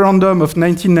the referendum of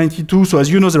 1992. So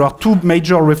as you know, there are two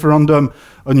major referendums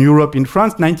on Europe in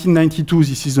France. 1992,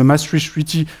 this is the Maastricht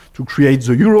Treaty to create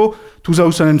the euro.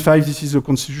 2005, this is the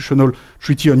constitutional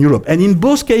treaty on Europe. And in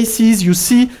both cases, you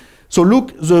see, so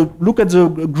look at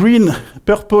the green,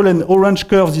 purple, and orange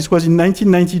curve. This was in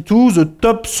 1992. The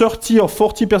top 30 or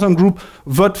 40% group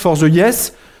vote for the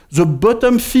yes. The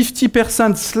bottom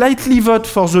 50% slightly vote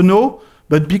for the no.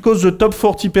 But because the top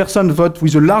 40% vote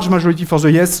with a large majority for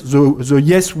the yes, the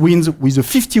yes wins with a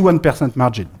 51%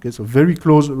 margin. Okay, so very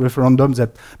close referendum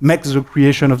that makes the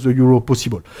creation of the euro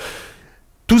possible.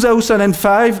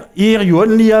 2005, here you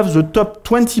only have the top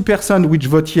 20% which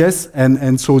vote yes,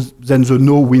 and so then the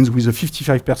no wins with a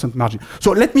 55% margin.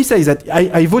 So let me say that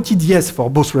I voted yes for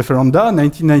both referenda.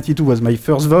 1992 was my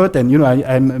first vote, and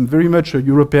I'm very much a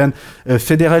European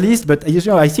federalist, but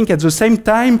I think at the same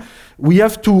time, we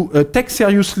have to take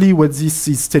seriously what this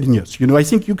is telling us. I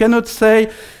think you cannot say,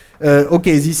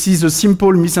 okay, this is a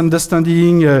simple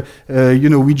misunderstanding,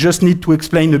 we just need to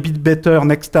explain a bit better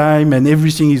next time and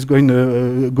everything is going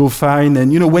to go fine.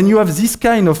 And, when you have this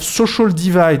kind of social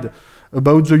divide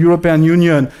about the European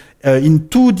Union in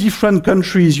two different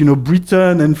countries,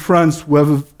 Britain and France, who have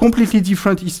a completely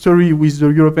different history with the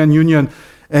European Union,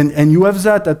 and you have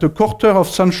that at a quarter of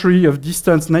century of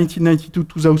distance, 1992,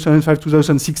 2005,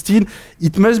 2016,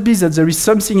 it must be that there is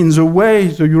something in the way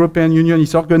the European Union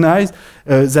is organized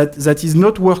that is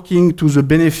not working to the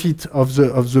benefit of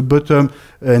the bottom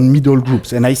and middle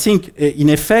groups. And I think, in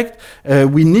effect,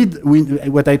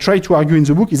 what I try to argue in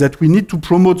the book is that we need to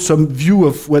promote some view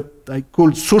of what I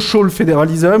call social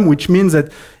federalism, which means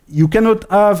that you cannot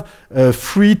have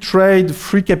free trade,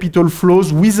 free capital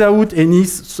flows without any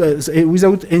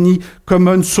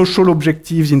common social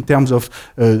objectives in terms of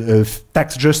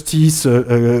tax justice,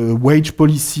 wage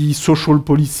policy, social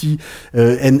policy,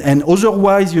 and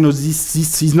otherwise,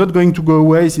 this is not going to go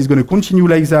away. It's going to continue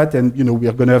like that, and we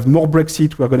are going to have more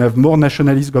Brexit. We are going to have more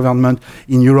nationalist government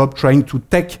in Europe trying to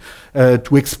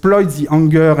to exploit the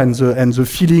anger and the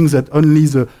feelings that only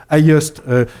the highest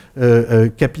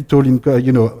capital,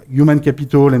 human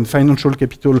capital and financial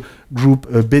capital group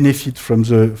benefit from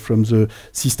the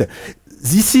system.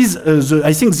 This is,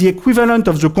 I think, the equivalent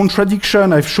of the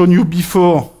contradiction I've shown you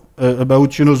before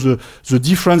about the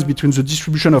difference between the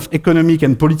distribution of economic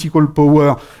and political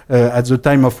power at the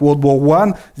time of World War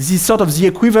I. This is sort of the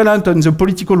equivalent on the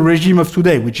political regime of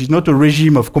today, which is not a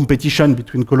regime of competition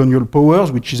between colonial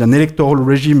powers, which is an electoral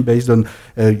regime based on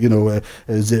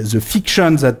the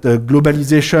fiction that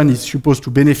globalization is supposed to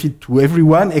benefit to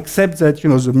everyone, except that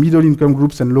the middle income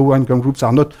groups and lower income groups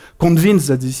are not convinced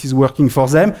that this is working for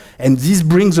them, and this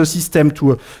brings the system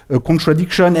to a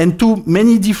contradiction and to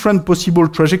many different possible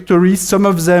trajectories. Some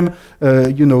of them,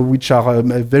 which are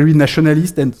very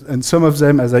nationalist, and some of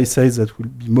them, as I say, that will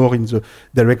be more in the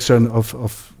direction of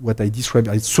what I describe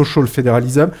as social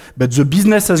federalism. But the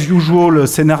business as usual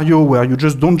scenario, where you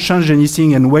just don't change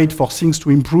anything and wait for things to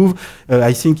improve,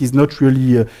 I think is not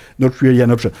really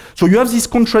an option. So you have this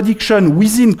contradiction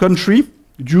within country,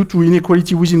 due to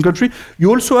inequality within country.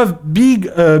 You also have big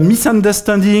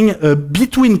misunderstanding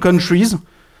between countries.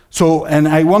 So, and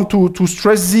I want to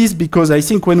stress this because I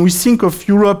think when we think of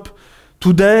Europe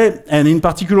today, and in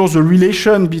particular the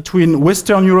relation between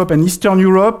Western Europe and Eastern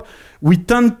Europe, we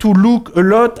tend to look a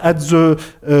lot at the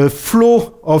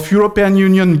flow of European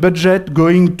Union budget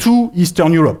going to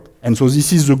Eastern Europe. And so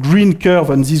this is the green curve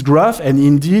on this graph. And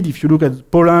indeed, if you look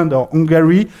at Poland or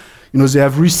Hungary, they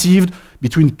have received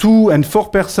between 2 and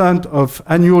 4% of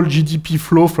annual GDP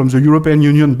flow from the European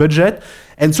Union budget.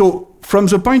 And so from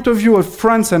the point of view of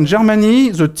France and Germany,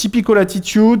 the typical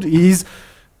attitude is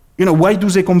why do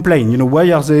they complain?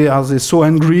 Why are they so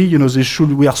angry?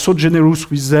 We are so generous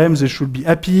with them. They should be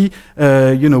happy.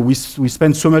 We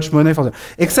spend so much money for them.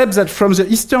 Except that from the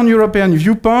Eastern European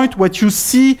viewpoint, what you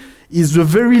see is the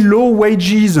very low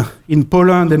wages in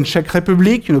Poland and Czech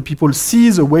Republic. People see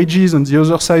the wages on the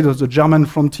other side of the German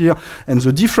frontier and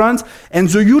the difference, and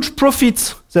the huge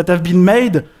profits that have been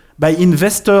made by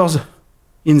investors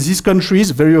in these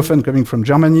countries, very often coming from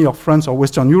Germany or France or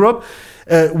Western Europe,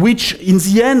 which in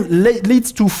the end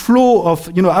leads to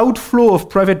outflow of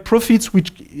private profits,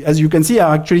 which, as you can see,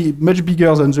 are actually much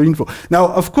bigger than the inflow. Now,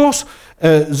 of course,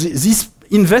 this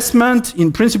investment,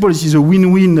 in principle, this is a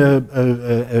win-win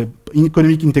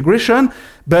economic integration,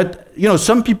 but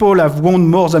some people have won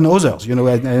more than others.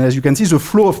 And as you can see, the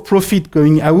flow of profit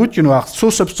going out, are so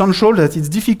substantial that it's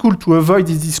difficult to avoid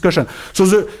this discussion. So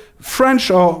the French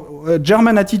or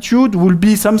German attitude will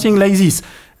be something like this.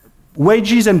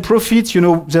 Wages and profits,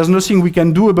 there's nothing we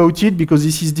can do about it because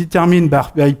this is determined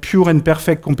by pure and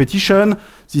perfect competition.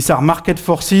 These are market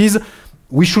forces.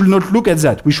 We should not look at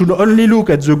that. We should only look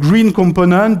at the green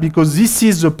component because this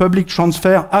is the public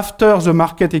transfer after the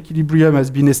market equilibrium has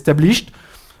been established.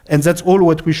 And that's all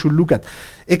what we should look at.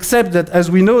 Except that,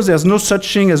 as we know, there's no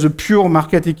such thing as a pure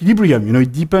market equilibrium.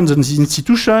 It depends on the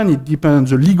institution, it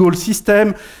depends on the legal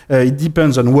system, it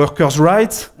depends on workers'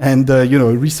 rights. And, a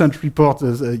recent report,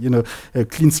 a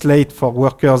clean slate for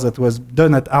workers that was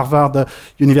done at Harvard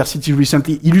University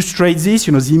recently illustrates this,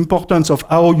 the importance of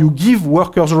how you give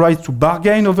workers' rights to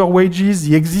bargain over wages,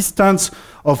 the existence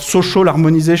of social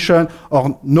harmonization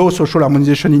or no social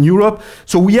harmonization in Europe.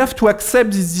 So we have to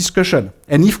accept this discussion.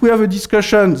 And if we have a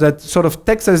discussion that sort of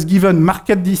takes as given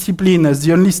market discipline as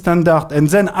the only standard, and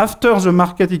then after the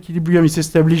market equilibrium is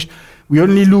established, we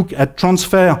only look at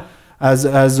transfer as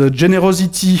a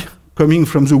generosity coming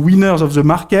from the winners of the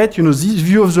market, this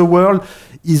view of the world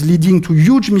is leading to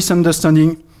huge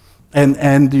misunderstanding.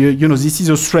 And this is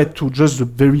a threat to just the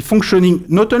very functioning,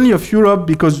 not only of Europe,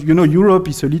 because, Europe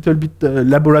is a little bit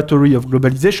laboratory of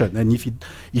globalization. And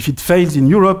if it fails in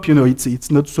Europe,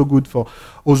 it's not so good for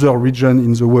other regions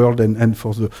in the world and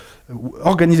for the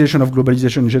organization of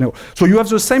globalization in general. So you have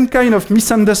the same kind of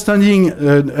misunderstanding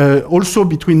also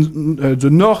between the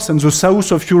north and the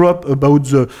south of Europe about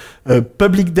the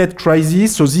public debt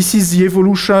crisis. So this is the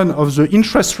evolution of the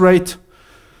interest rate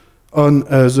on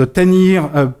the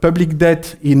 10-year public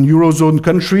debt in Eurozone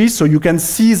countries. So you can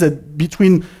see that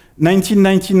between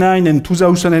 1999 and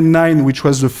 2009, which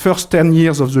was the first 10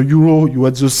 years of the euro, you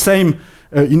had the same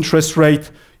interest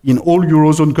rate in all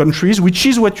Eurozone countries, which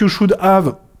is what you should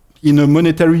have in a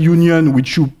monetary union,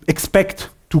 which you expect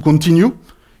to continue.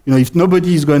 If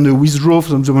nobody is going to withdraw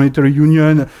from the monetary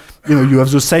union, you have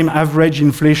the same average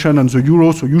inflation on the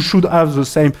euro, so you should have the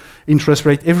same interest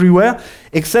rate everywhere,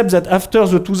 except that after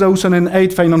the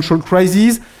 2008 financial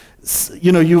crisis,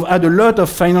 you've had a lot of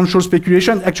financial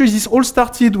speculation. Actually, this all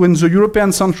started when the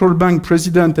European Central Bank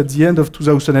president at the end of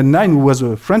 2009, who was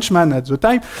a Frenchman at the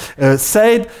time,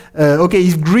 said, okay,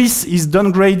 if Greece is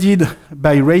downgraded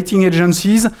by rating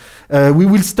agencies, we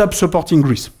will stop supporting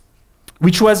Greece.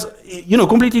 Which was,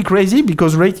 completely crazy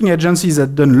because rating agencies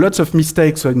had done lots of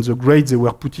mistakes in the grades they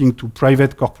were putting to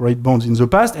private corporate bonds in the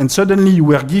past, and suddenly you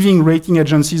were giving rating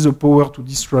agencies the power to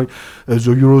destroy the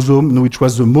Eurozone, which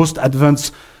was the most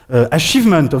advanced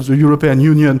achievement of the European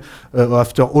Union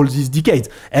after all these decades.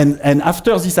 And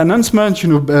after this announcement,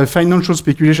 financial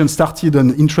speculation started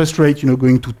on interest rate,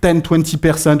 going to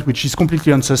 10-20%, which is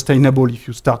completely unsustainable if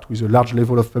you start with a large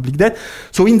level of public debt.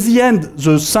 So in the end,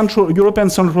 the European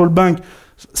Central Bank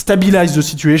stabilized the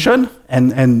situation,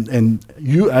 and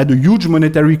you had a huge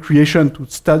monetary creation to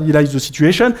stabilize the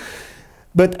situation.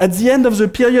 But at the end of the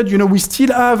period, we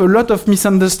still have a lot of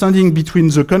misunderstanding between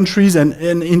the countries, and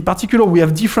in particular, we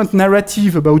have different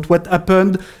narrative about what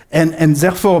happened and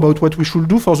therefore about what we should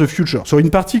do for the future. So in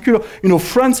particular,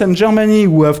 France and Germany,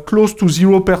 who have close to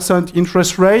 0%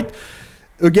 interest rate,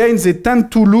 again, they tend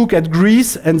to look at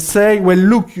Greece and say, well,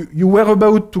 look, you were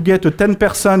about to get a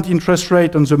 10% interest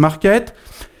rate on the market.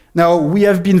 Now, we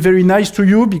have been very nice to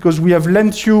you because we have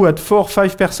lent you at 4 or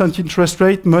 5% interest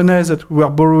rate money that we were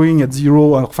borrowing at 0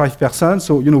 or 5%.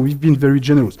 So, we've been very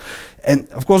generous. And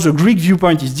of course, the Greek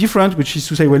viewpoint is different, which is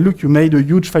to say, well, look, you made a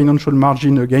huge financial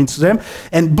margin against them.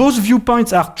 And both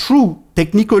viewpoints are true.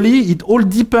 Technically, it all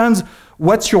depends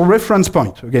what's your reference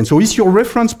point. Again, so is your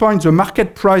reference point the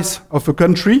market price of a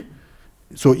country?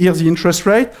 So here's the interest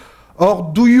rate.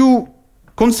 Or do you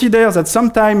consider that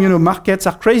sometimes, markets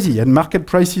are crazy and market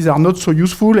prices are not so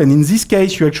useful. And in this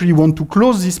case, you actually want to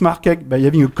close this market by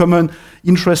having a common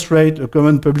interest rate, a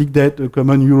common public debt, a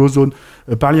common Eurozone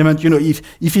parliament.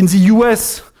 If in the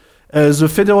US, the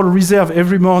Federal Reserve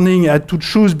every morning had to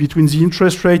choose between the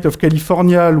interest rate of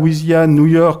California, Louisiana, New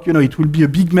York, it will be a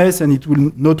big mess and it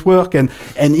will not work. And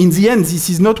in the end, this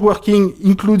is not working,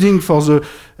 including for the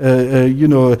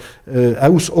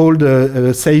household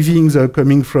savings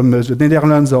coming from the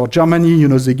Netherlands or Germany.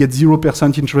 They get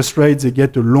 0% interest rates. They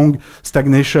get a long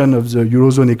stagnation of the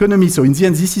Eurozone economy. So in the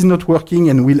end, this is not working,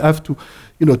 and we'll have to,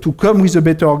 to come with a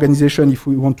better organization if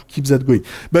we want to keep that going.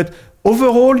 But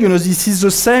overall, this is the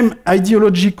same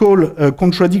ideological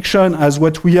contradiction as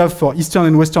what we have for Eastern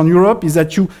and Western Europe, is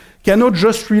that you cannot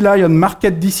just rely on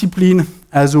market discipline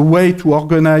as a way to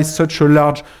organize such a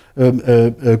large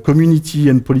community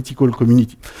and political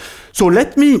community. So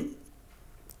let me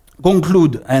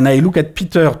conclude, and I look at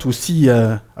Peter to see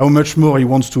how much more he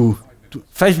wants to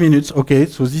 5 minutes, okay,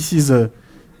 so this is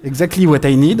exactly what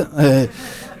I need.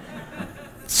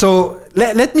 So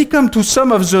let me come to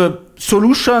some of the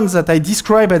solutions that I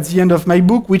describe at the end of my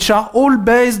book, which are all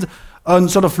based on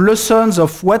sort of lessons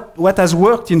of what has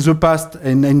worked in the past,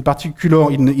 and in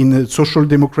particular in the social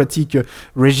democratic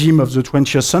regime of the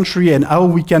 20th century, and how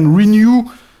we can renew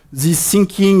this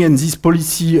thinking and this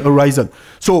policy horizon.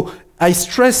 So I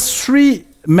stress 3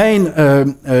 main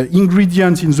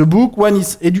ingredients in the book. One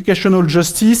is educational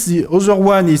justice. The other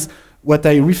one is what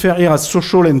I refer here as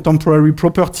social and temporary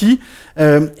property.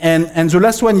 And the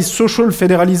last one is social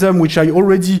federalism, which I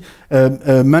already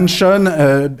mentioned.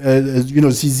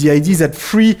 The idea that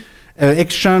free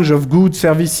exchange of goods,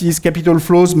 services, capital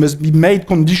flows must be made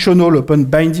conditional upon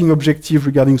binding objectives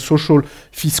regarding social,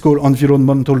 fiscal,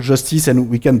 environmental justice, and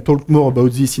we can talk more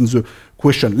about this in the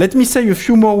question. Let me say a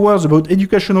few more words about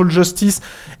educational justice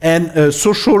and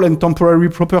social and temporary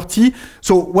property.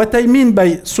 So what I mean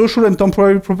by social and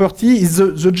temporary property is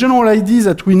the general idea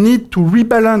that we need to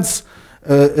rebalance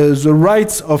the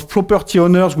rights of property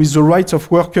owners with the rights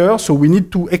of workers. So we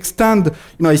need to extend,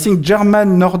 I think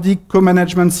German Nordic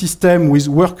co-management system with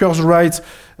workers' rights,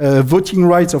 voting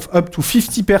rights of up to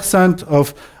 50%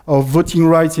 of voting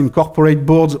rights in corporate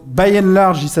boards. By and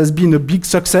large, this has been a big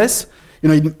success.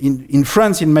 In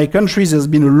France, in my country, there's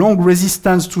been a long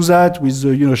resistance to that,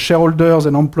 with shareholders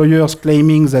and employers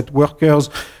claiming that workers,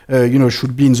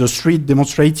 should be in the street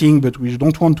demonstrating, but we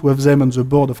don't want to have them on the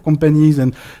board of companies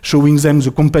and showing them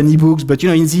the company books. But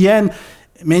in the end,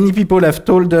 many people have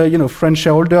told, French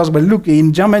shareholders, well, look,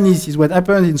 in Germany, this is what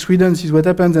happens, in Sweden, this is what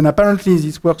happens, and apparently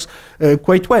this works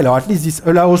quite well, or at least this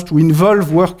allows to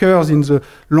involve workers in the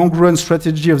long-run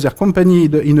strategy of their company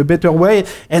in a better way.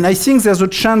 And I think there's a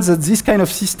chance that this kind of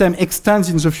system extends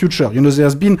in the future.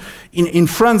 There's been, in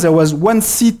France, there was 1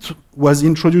 seat was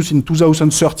introduced in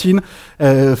 2013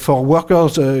 for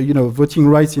workers, voting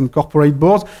rights in corporate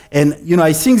boards. And,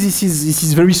 I think this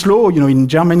is very slow. In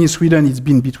Germany, Sweden, it's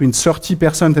been between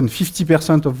 30% and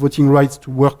 50% of voting rights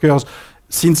to workers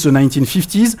since the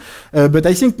 1950s. But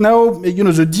I think now,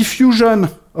 the diffusion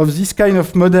of this kind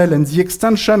of model and the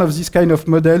extension of this kind of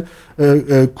model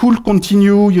could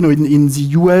continue. In the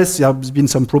US, there has been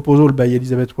some proposal by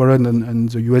Elizabeth Warren and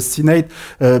the US Senate.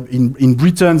 In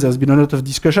Britain, there's been a lot of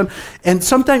discussion. And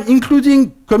sometimes,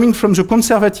 including coming from the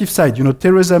conservative side,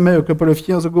 Theresa May a couple of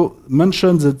years ago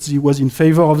mentioned that she was in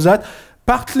favor of that.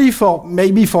 Partly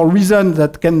maybe for reasons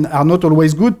that are not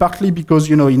always good, partly because,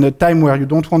 in a time where you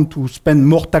don't want to spend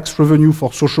more tax revenue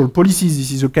for social policies,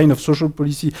 this is a kind of social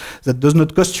policy that does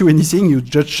not cost you anything. You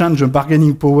just change the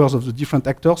bargaining powers of the different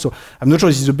actors. So I'm not sure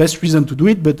this is the best reason to do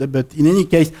it, but in any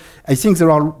case, I think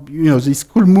there are, this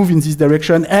could move in this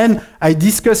direction. And I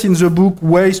discuss in the book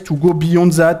ways to go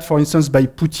beyond that, for instance, by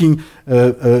putting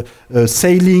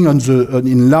sailing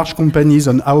in large companies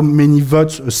on how many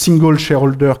votes a single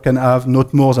shareholder can have,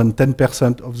 not more than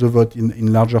 10% of the vote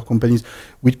in larger companies.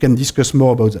 We can discuss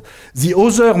more about that. The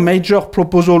other major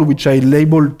proposal, which I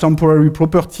label temporary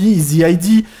property, is the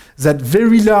idea that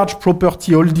very large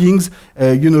property holdings,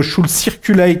 should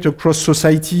circulate across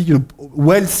society.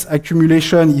 Wealth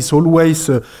accumulation is always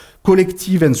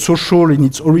collective and social in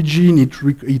its origin.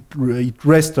 It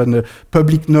rests on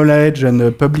public knowledge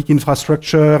and public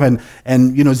infrastructure, and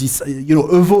this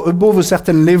above a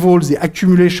certain level, the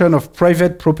accumulation of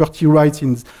private property rights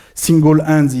in single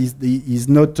hands is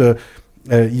not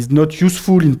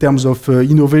useful in terms of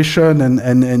innovation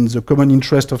and the common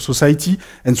interest of society.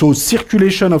 And so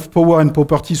circulation of power and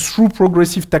property through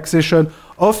progressive taxation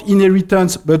of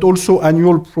inheritance, but also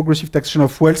annual progressive taxation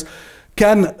of wealth,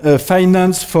 can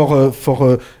finance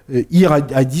here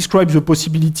I describe the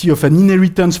possibility of an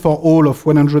inheritance for all of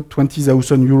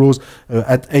 120,000 euros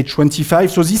at age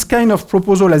 25. So this kind of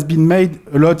proposal has been made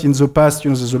a lot in the past.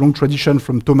 There's a long tradition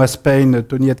from Thomas Paine,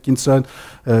 Tony Atkinson,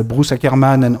 Bruce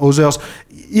Ackerman, and others.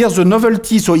 Here's the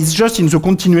novelty. So it's just in the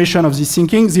continuation of this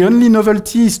thinking. The only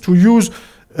novelty is to use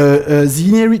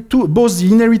both the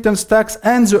inheritance tax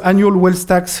and the annual wealth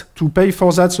tax to pay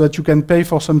for that, so that you can pay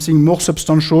for something more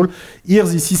substantial. Here,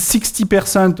 this is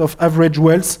 60% of average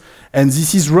wealth, and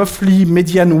this is roughly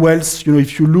median wealth.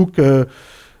 If you look,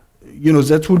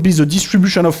 that will be the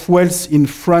distribution of wealth in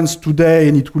France today,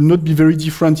 and it will not be very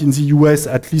different in the US,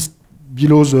 at least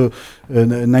below the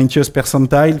 90th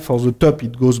percentile. For the top,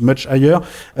 it goes much higher.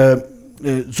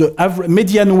 The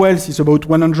median wealth is about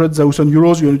 100,000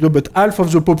 euros, but half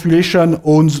of the population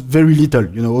owns very little,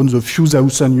 owns a few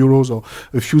thousand euros or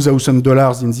a few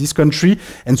 $1,000s in this country.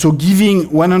 And so giving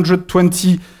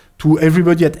 120 to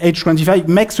everybody at age 25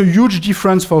 makes a huge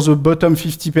difference for the bottom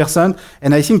 50%,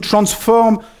 and I think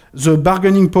transform the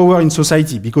bargaining power in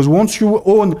society. Because once you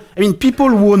own, people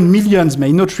who own millions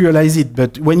may not realize it,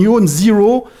 but when you own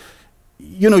zero,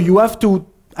 you have to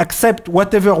accept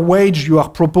whatever wage you are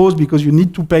proposed because you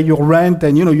need to pay your rent,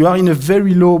 and you are in a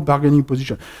very low bargaining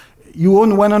position. You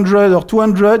own 100 or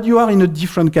 200, you are in a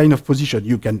different kind of position.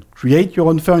 You can create your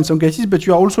own firm in some cases, but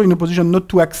you are also in a position not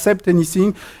to accept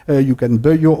anything. You can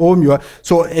buy your home.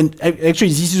 And actually,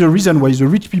 this is the reason why the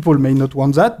rich people may not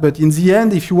want that. But in the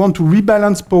end, if you want to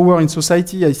rebalance power in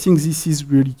society, I think this is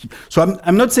really key. So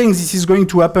I'm not saying this is going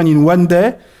to happen in one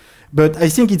day, but I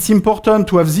think it's important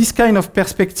to have this kind of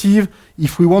perspective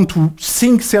if we want to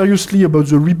think seriously about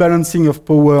the rebalancing of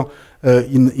power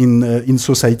in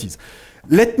societies.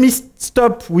 Let me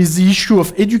stop with the issue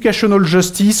of educational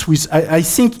justice, which I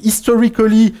think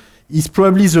historically is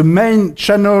probably the main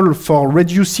channel for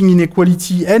reducing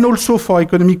inequality and also for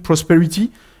economic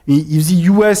prosperity. If the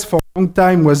US for a long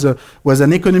time was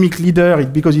an economic leader,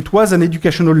 because it was an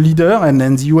educational leader,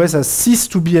 and the US has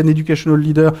ceased to be an educational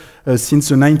leader since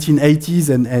the 1980s,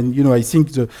 and I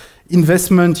think the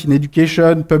investment in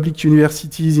education, public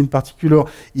universities in particular,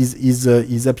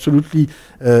 is absolutely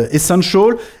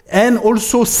essential, and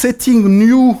also setting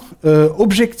new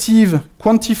objective,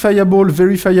 quantifiable,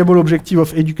 verifiable objective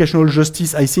of educational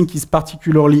justice, I think is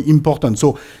particularly important.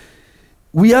 So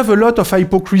we have a lot of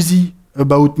hypocrisy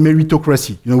about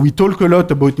meritocracy. We talk a lot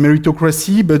about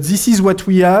meritocracy, but this is what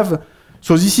we have.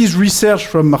 So this is research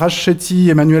from Raj Shetty,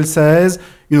 Emmanuel Saez,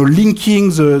 linking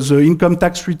the income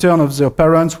tax return of their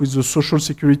parents with the social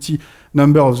security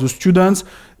number of the students.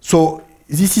 So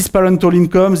this is parental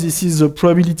income. This is the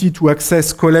probability to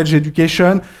access college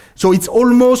education. So it's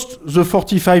almost the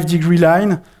 45-degree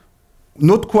line.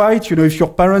 Not quite. If your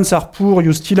parents are poor,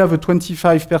 you still have a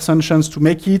 25% chance to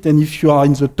make it. And if you are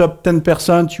in the top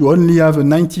 10%, you only have a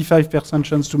 95%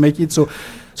 chance to make it. So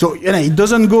it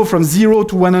doesn't go from 0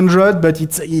 to 100, but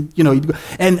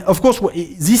and of course,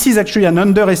 this is actually an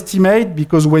underestimate,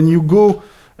 because when you go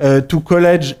to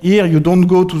college here, you don't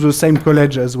go to the same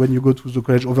college as when you go to the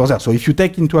college over there. So if you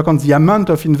take into account the amount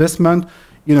of investment,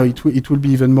 it will be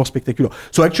even more spectacular.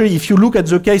 So actually, if you look at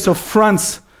the case of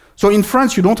France, so in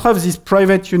France, you don't have these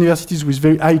private universities with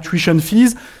very high tuition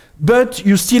fees, but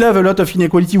you still have a lot of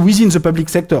inequality within the public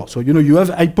sector. So, you have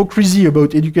hypocrisy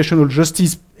about educational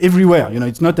justice everywhere.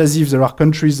 It's not as if there are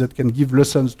countries that can give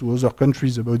lessons to other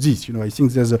countries about this. I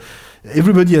think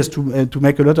everybody has to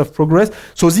make a lot of progress.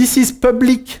 So this is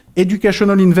public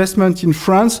educational investment in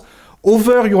France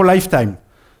over your lifetime.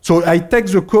 So I take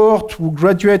the cohort who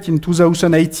graduate in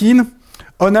 2018.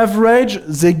 On average,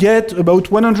 they get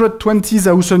about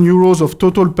 120,000 euros of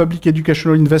total public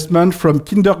educational investment from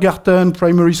kindergarten,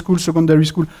 primary school, secondary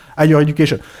school, higher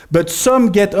education. But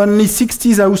some get only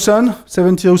 60,000,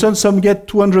 70,000, some get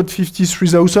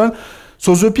 253,000.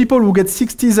 So the people who get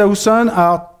 60,000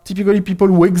 are typically people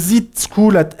who exit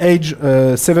school at age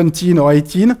 17 or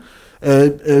 18.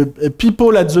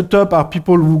 People at the top are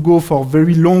people who go for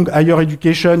very long higher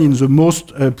education in the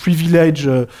most privileged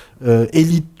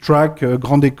elite track,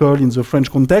 grande école in the French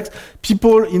context.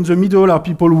 People in the middle are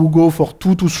people who go for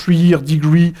 2 to 3 year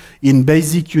degree in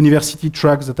basic university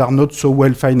tracks that are not so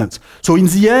well financed. So in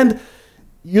the end,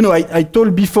 I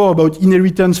told before about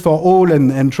inheritance for all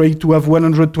and trying to have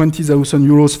 120,000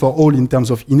 euros for all in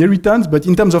terms of inheritance, but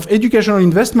in terms of educational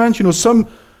investment, some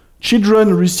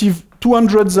children receive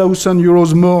 200,000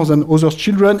 euros more than other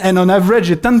children, and on average,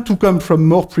 they tend to come from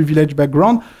more privileged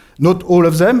background. Not all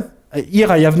of them,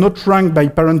 here I have not ranked by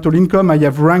parental income, I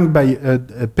have ranked by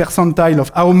a percentile of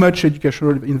how much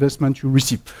educational investment you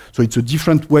receive. So it's a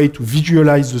different way to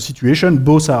visualize the situation.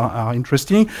 Both are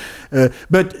interesting.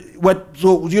 But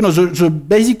the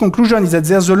basic conclusion is that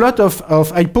there's a lot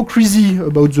of hypocrisy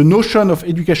about the notion of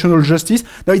educational justice.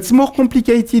 Now, it's more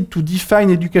complicated to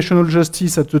define educational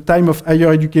justice at the time of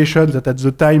higher education than at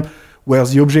the time where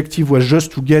the objective was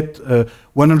just to get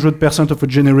 100% of a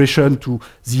generation to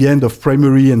the end of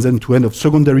primary and then to end of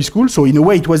secondary school. So in a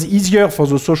way, it was easier for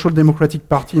the Social Democratic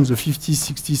Party in the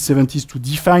 50s, 60s, 70s to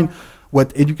define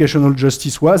what educational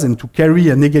justice was and to carry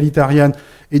an egalitarian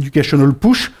educational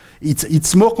push.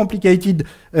 It's more complicated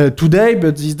today,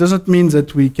 but this doesn't mean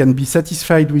that we can be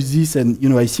satisfied with this. And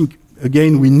I think,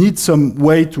 again, we need some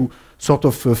way to sort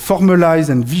of formalize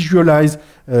and visualize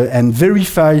and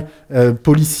verify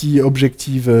policy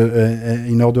objective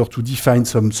in order to define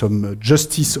some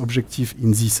justice objective in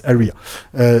this area.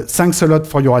 Thanks a lot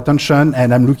for your attention,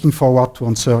 and I'm looking forward to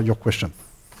answer your question.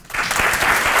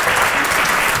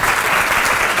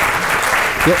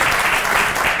 Yeah.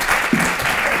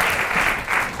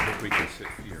 If we can sit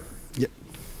here. Yeah.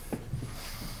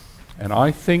 And I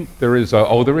think there is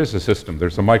a system.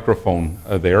 There's a microphone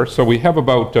there. So we have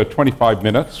about 25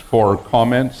 minutes for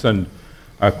comments and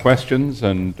questions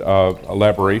and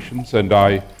elaborations. And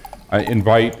I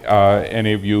invite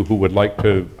any of you who would like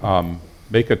to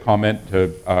make a comment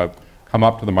to come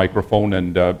up to the microphone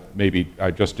and maybe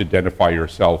just identify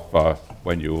yourself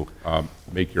when you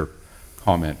make your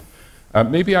comment.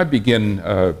 Maybe I begin,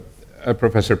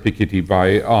 Professor Piketty,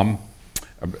 by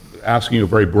asking you a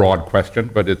very broad question,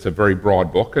 but it's a very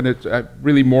broad book, and it's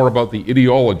really more about the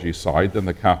ideology side than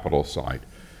the capital side.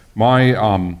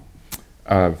 My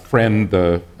friend,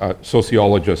 the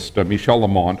sociologist Michel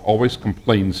Lamont, always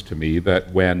complains to me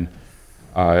that when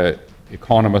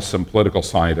economists and political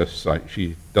scientists,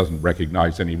 she doesn't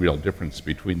recognize any real difference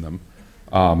between them,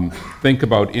 think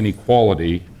about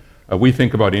inequality, we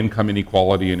think about income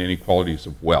inequality and inequalities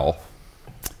of wealth.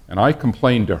 And I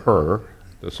complain to her,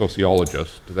 the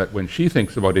sociologist, that when she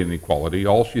thinks about inequality,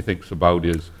 all she thinks about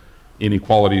is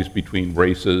inequalities between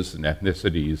races and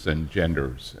ethnicities and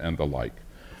genders and the like.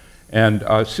 And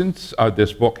since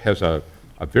this book has a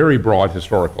very broad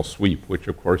historical sweep, which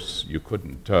of course you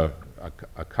couldn't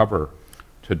cover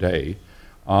today,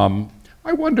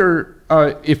 I wonder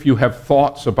if you have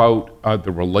thoughts about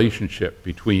the relationship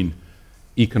between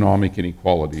economic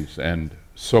inequalities and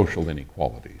social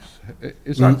inequalities.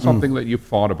 Is that something that you've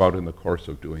thought about in the course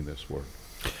of doing this work?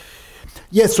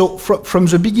 Yes, so from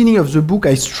the beginning of the book,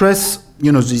 I stress,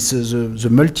 this the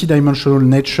multidimensional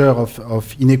nature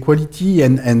of inequality,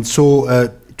 and so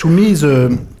to me,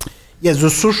 the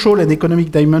social and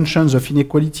economic dimensions of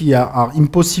inequality are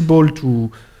impossible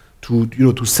to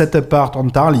set apart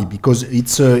entirely, because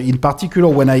it's in particular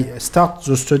when I start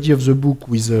the study of the book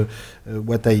with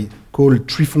what I call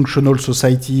three functional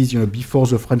societies, before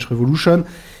the French Revolution.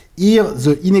 Here,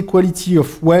 the inequality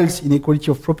of wealth, inequality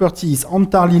of property is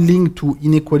entirely linked to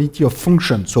inequality of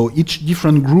function. So each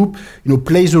different group,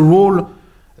 plays a role,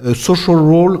 a social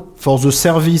role for the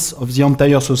service of the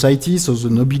entire society. So the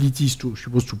nobility is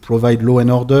supposed to provide law and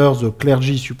order, the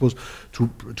clergy is supposed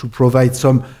to provide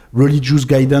some religious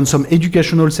guidance, some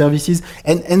educational services,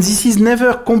 and this is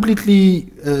never completely.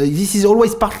 This is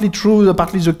always partly true,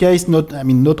 partly the case. Not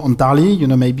entirely.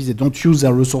 Maybe they don't use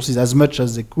their resources as much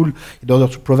as they could in order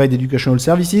to provide educational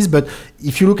services. But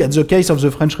if you look at the case of the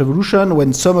French Revolution,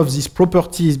 when some of this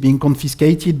property is being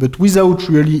confiscated, but without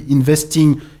really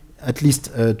investing, at least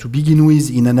to begin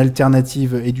with, in an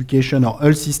alternative education or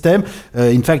health system,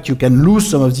 in fact, you can lose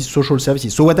some of these social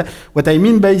services. So what I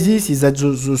mean by this is that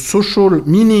the social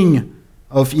meaning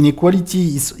of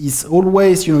inequality is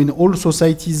always, in all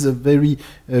societies, very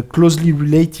closely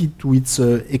related to its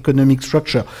economic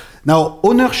structure. Now,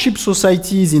 ownership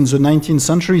societies in the 19th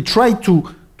century tried to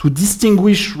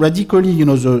distinguish radically,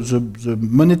 the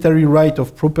monetary right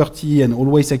of property and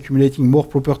always accumulating more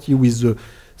property with the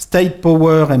state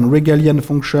power and regalian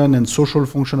function and social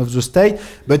function of the state,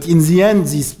 but in the end,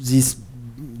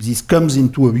 this comes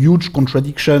into a huge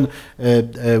contradiction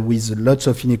with lots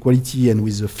of inequality and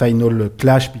with the final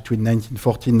clash between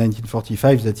 1940 and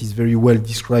 1945 that is very well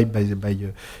described by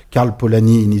Karl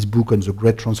Polanyi in his book on the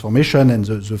Great Transformation, and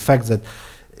the fact that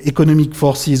economic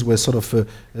forces were sort of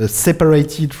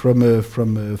separated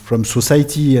from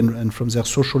society and from their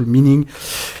social meaning.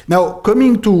 Now,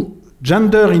 coming to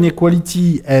gender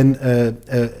inequality and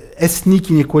ethnic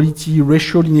inequality,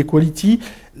 racial inequality,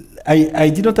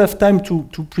 I did not have time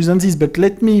to present this, but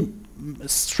let me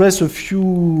stress a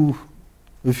few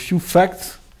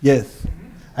facts. Yes,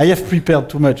 I have prepared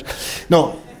too much.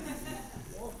 No.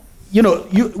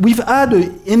 we've had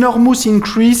an enormous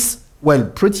increase, well,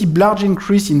 pretty large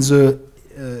increase in the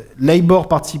labor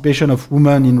participation of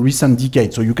women in recent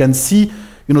decades. So you can see,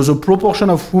 the proportion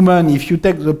of women, if you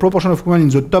take the proportion of women in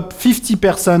the top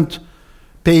 50%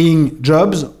 paying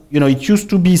jobs, it used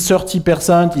to be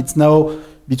 30%, it's now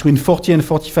between 40 and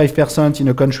 45% in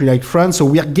a country like France. So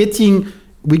we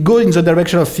go in the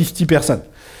direction of 50%.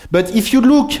 But if you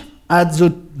look at the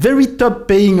very top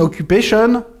paying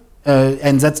occupation,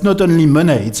 and that's not only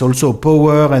money, it's also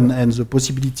power and the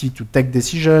possibility to take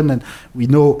decision, and we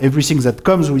know everything that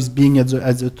comes with being at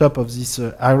the top of these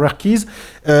hierarchies.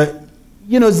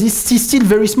 This is still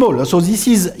very small. So this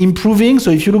is improving.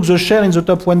 So if you look the share in the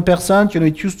top 1%,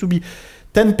 it used to be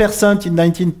 10% in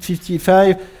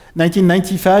 1995,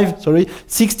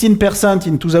 16%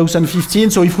 in 2015.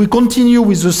 So if we continue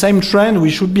with the same trend, we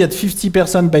should be at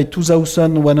 50% by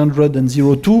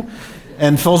 2102.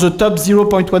 And for the top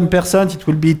 0.1%, it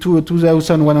will be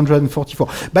 2,144.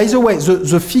 By the way,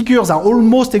 the figures are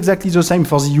almost exactly the same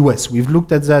for the US. We've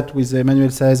looked at that with Emmanuel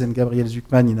Saez and Gabriel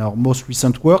Zuckman in our most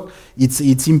recent work.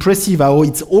 It's impressive how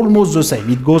it's almost the same.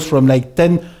 It goes from like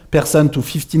 10% to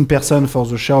 15% for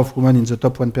the share of women in the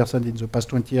top 1% in the past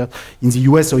 20 years in the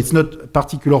US. So it's not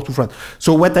particular to France.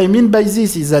 So what I mean by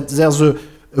this is that there's a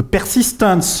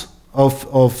persistence of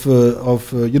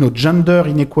gender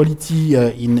inequality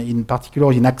in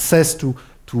particular in access to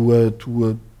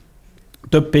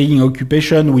top paying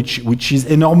occupation, which is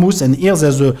enormous. And here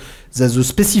there's a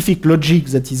specific logic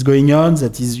that is going on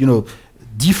that is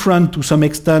different to some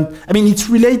extent. I mean, it's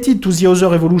related to the other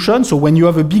revolution. So when you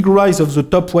have a big rise of the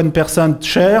top 1%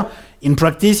 share, in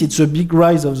practice, it's a big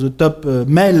rise of the top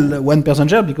male 1%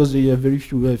 share because they have very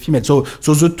few females. So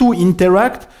the two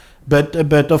interact. But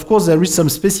of course, there is some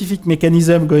specific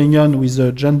mechanism going on with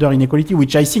gender inequality,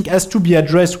 which I think has to be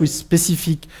addressed with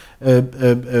specific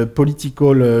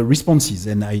political responses.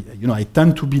 And I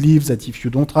tend to believe that if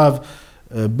you don't have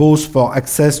both for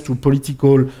access to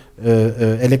political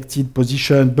elected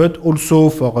position, but also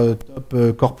for top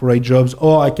corporate jobs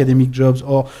or academic jobs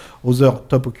or other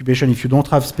top occupation, if you don't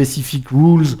have specific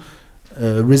rules,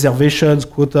 reservations,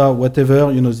 quota,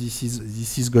 whatever,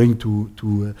 this is going to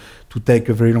take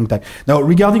a very long time. Now,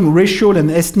 regarding racial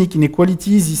and ethnic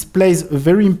inequalities, this plays a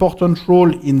very important role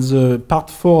in the part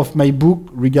 4 of my book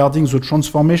regarding the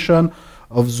transformation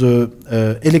of the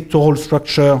electoral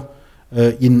structure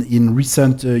in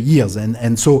recent years.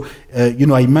 And so,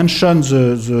 I mentioned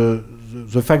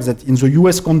the fact that in the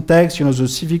US context, the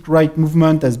civic rights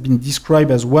movement has been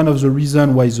described as one of the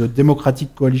reasons why the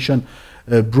Democratic Coalition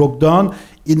broke down.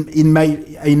 In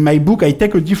my book, I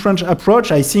take a different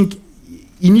approach. I think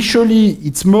initially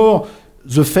it's more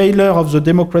the failure of the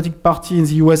Democratic Party in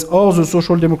the US or the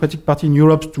Social Democratic Party in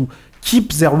Europe to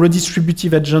keep their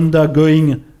redistributive agenda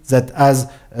going that has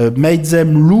made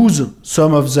them lose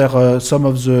some of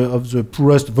the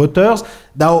poorest voters.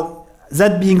 Now,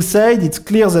 that being said, it's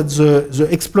clear that the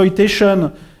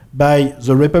exploitation by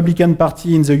the Republican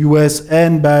Party in the US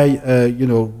and by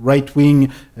right-wing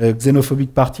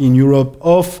xenophobic party in Europe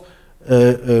of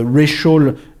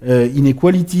racial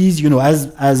inequalities,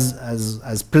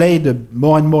 has played a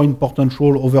more and more important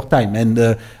role over time. And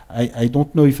I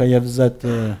don't know if I have that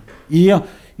here.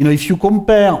 If you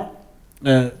compare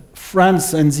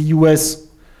France and the US,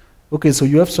 okay, so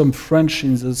you have some French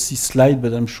in this slide,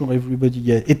 but I'm sure everybody,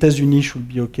 États-Unis should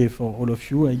be okay for all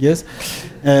of you, I guess.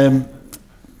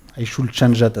 I should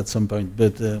change that at some point,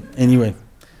 but anyway,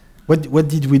 what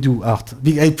did we do, Art?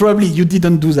 Probably you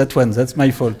didn't do that one. That's my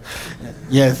fault.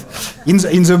 Yes, in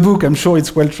the book, I'm sure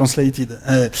it's well translated.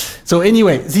 So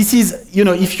anyway, this is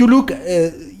if you look,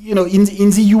 in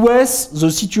the US,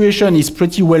 the situation is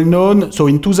pretty well known. So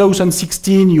in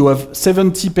 2016, you have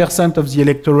 70% of the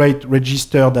electorate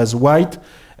registered as white,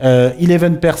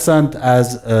 11%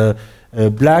 as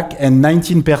black, and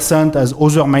 19% as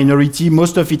other minority.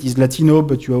 Most of it is Latino,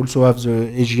 but you also have the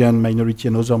Asian minority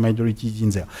and other minorities in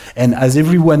there. And as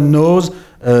everyone knows,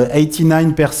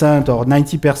 89% or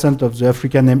 90% of the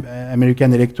African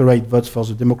American electorate votes for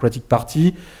the Democratic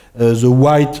Party. The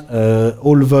white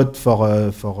all vote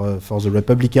for the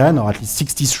Republican, or at least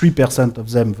 63%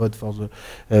 of them vote for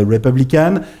the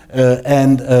Republican,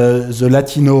 and the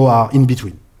Latino are in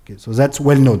between. Okay, so that's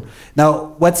well known.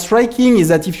 Now, what's striking is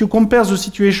that if you compare the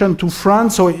situation to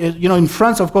France, so in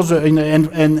France, of course,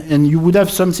 and you would have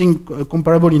something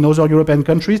comparable in other European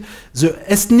countries, the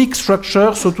ethnic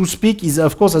structure, so to speak, is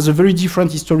of course has a very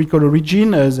different historical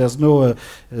origin. There's no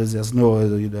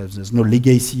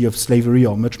legacy of slavery,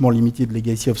 or much more limited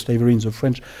legacy of slavery in the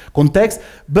French context.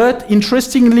 But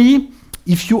interestingly,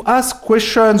 if you ask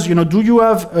questions, do you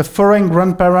have a foreign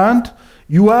grandparent?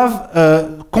 You have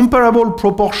a comparable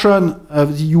proportion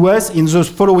of the US in the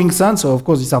following sense. So of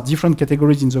course, these are different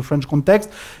categories in the French context.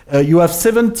 You have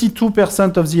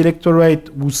 72% of the electorate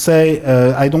who say,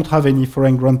 I don't have any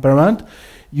foreign grandparent.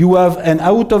 You have, and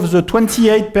out of the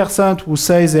 28% who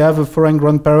say they have a foreign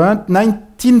grandparent,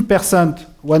 19%,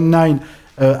 19,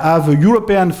 have a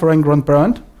European foreign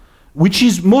grandparent, which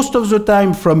is most of the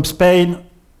time from Spain,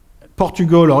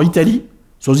 Portugal, or Italy.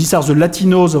 So these are the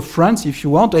Latinos of France, if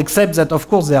you want, except that, of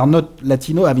course, they are not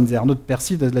Latino. I mean, they are not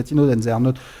perceived as Latinos, and they are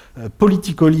not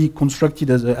politically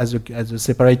constructed as a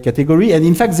separate category. And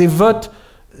in fact, they vote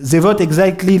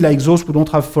exactly like those who don't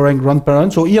have foreign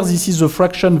grandparents. So here, this is a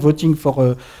fraction voting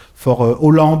for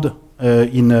Hollande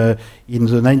in the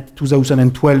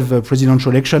 2012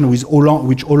 presidential election, which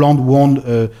Hollande won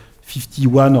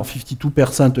 51 or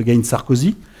 52% against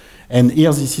Sarkozy. And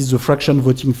here, this is the fraction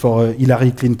voting for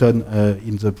Hillary Clinton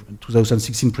in the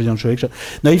 2016 presidential election.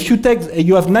 Now, if you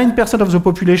have 9% of the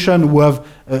population who have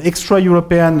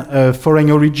extra-European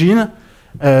foreign origin,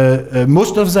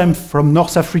 most of them from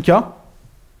North Africa,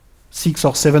 6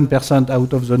 or 7%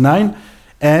 out of the 9,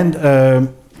 and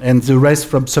the rest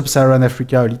from Sub-Saharan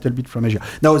Africa, a little bit from Asia.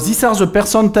 Now, these are the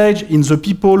percentage in the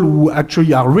people who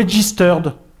actually are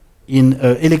registered in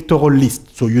electoral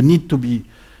list. So you need to be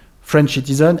French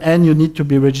citizen, and you need to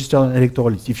be registered on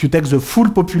electoral list. If you take the full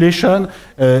population,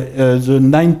 the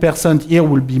 9% here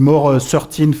will be more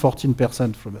 13,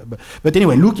 14%. But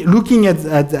anyway, looking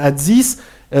at this,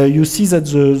 you see that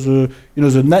the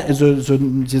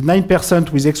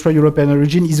 9% with extra-European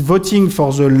origin is voting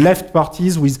for the left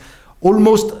parties with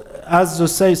almost as the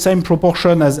same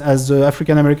proportion as the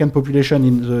African-American population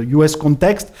in the US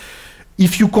context.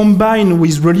 If you combine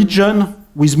with religion,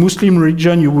 with Muslim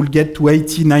religion, you will get to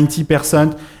 80,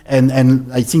 90%, and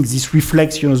I think this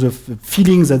reflects, the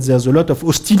feeling that there's a lot of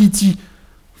hostility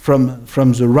from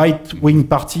the right-wing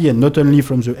party, and not only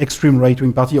from the extreme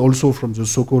right-wing party, also from the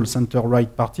so-called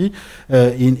center-right party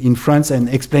in France, and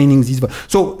explaining this.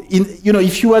 So,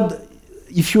 if you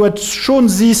had shown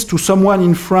this to someone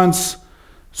in France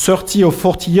 30 or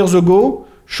 40 years ago,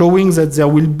 showing that there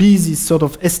will be this sort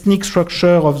of ethnic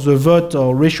structure of the vote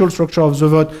or racial structure of the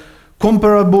vote,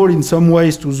 comparable in some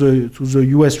ways to the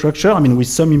US structure, I mean, with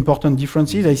some important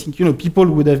differences, I think, people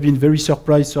would have been very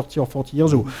surprised 30 or 40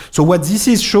 years ago. So what this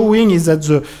is showing is that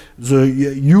the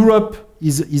Europe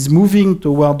is moving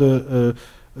toward a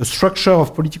structure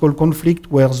of political conflict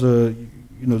where the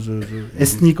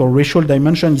ethnic or racial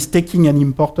dimension is taking an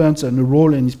importance and a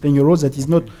role, and is playing a role that is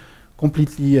not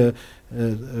completely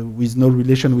with no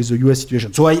relation with the US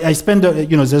situation. So I spend,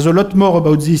 there's a lot more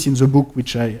about this in the book,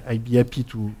 which I'd be happy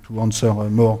to answer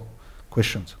more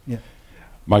questions. Yeah.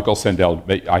 Michael Sandel,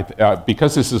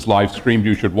 because this is live streamed,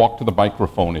 you should walk to the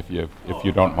microphone if you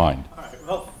don't mind. All right.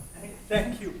 Well,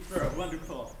 thank you for a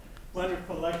wonderful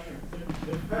lecture.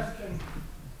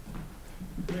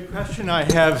 The question I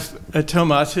have,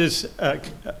 Thomas, is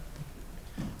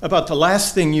about the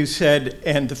last thing you said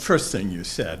and the first thing you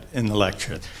said in the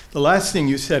lecture. The last thing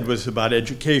you said was about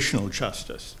educational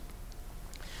justice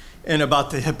and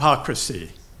about the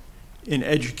hypocrisy in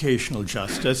educational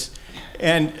justice.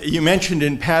 And you mentioned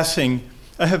in passing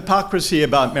a hypocrisy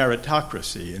about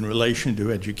meritocracy in relation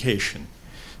to education,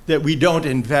 that we don't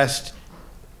invest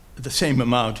the same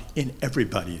amount in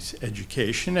everybody's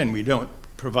education, and we don't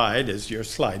provide, as your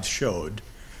slides showed,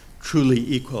 truly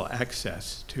equal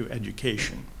access to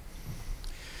education.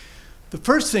 The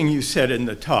first thing you said in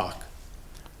the talk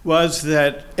was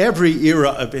that every era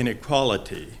of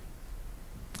inequality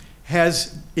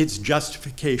has its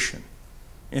justification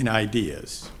in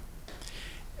ideas.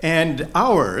 And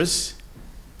ours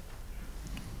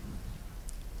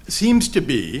seems to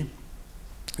be,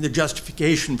 the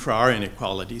justification for our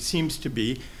inequality seems to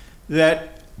be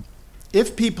that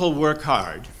if people work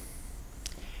hard,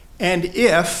 and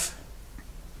if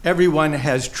everyone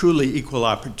has truly equal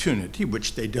opportunity,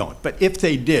 which they don't, but if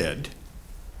they did,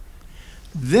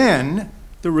 then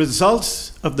the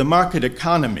results of the market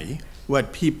economy,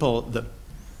 what people, the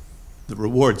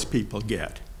rewards people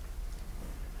get,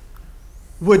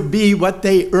 would be what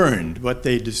they earned, what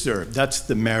they deserved. That's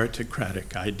the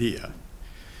meritocratic idea.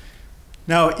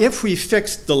 Now, if we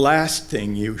fixed the last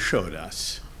thing you showed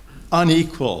us,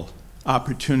 unequal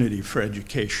opportunity for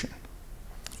education,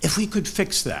 if we could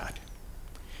fix that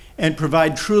and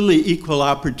provide truly equal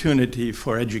opportunity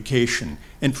for education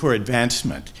and for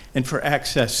advancement and for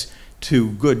access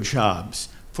to good jobs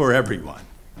for everyone,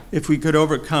 if we could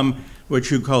overcome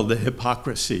what you call the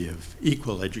hypocrisy of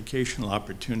equal educational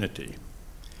opportunity,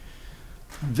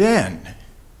 then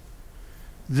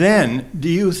do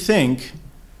you think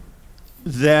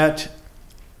that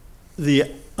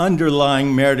the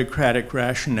underlying meritocratic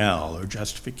rationale or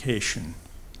justification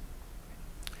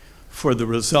for the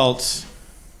results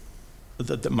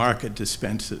that the market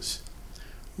dispenses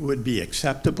would be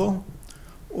acceptable?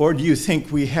 Or do you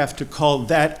think we have to call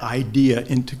that idea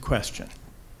into question?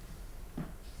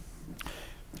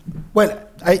 Well,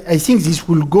 I think this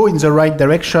will go in the right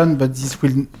direction, but this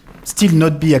will still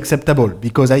not be acceptable,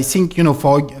 because I think, you know,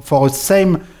 for a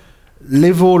same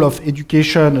level of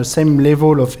education, a same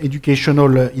level of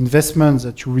educational investments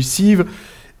that you receive,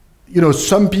 you know,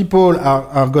 some people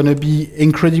are going to be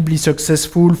incredibly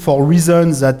successful for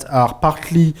reasons that are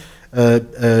partly,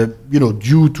 you know,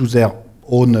 due to their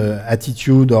own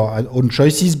attitude or own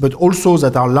choices, but also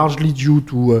that are largely due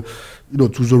to, you know,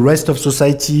 to the rest of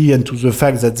society and to the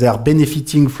fact that they are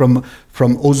benefiting from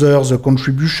others'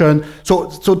 contribution. So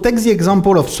take the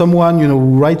example of someone, you know,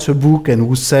 who writes a book and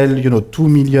who sell, you know, 2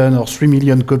 million or 3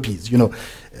 million copies. You know,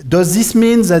 does this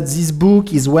mean that this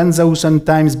book is 1,000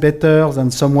 times better than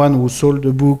someone who sold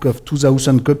a book of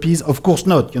 2,000 copies? Of course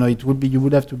not. You know, it would be, you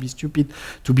would have to be stupid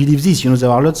to believe this. You know, there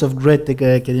are lots of great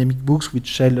academic books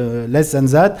which sell less than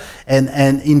that.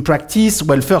 And in practice,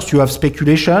 well, first you have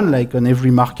speculation, like on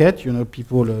every market. You know,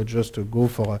 people just go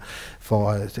for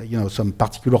you know, some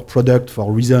particular product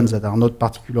for reasons that are not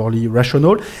particularly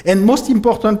rational. And most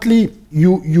importantly,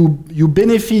 you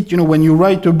benefit, you know, when you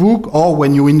write a book or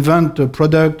when you invent a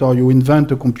product or you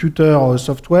invent a computer or a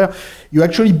software, you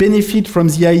actually benefit from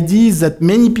the ideas that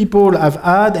many people have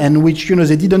had and which, you know,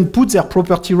 they didn't put their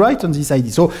property right on this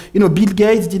idea. So, you know, Bill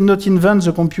Gates did not invent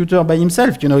the computer by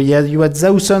himself. You know, you had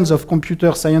thousands of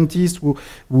computer scientists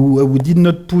who did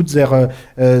not put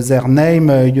their name,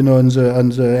 you know, on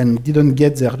the and didn't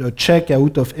get their check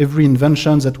out of every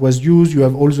invention that was used. You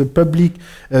have all the public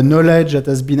knowledge that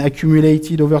has been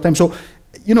accumulated over time. So,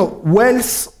 you know,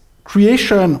 wealth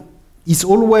creation is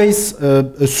always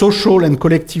a social and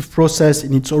collective process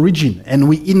in its origin. And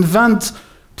we invent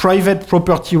private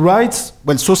property rights,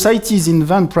 well, societies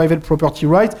invent private property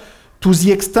rights to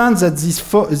the extent that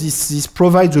this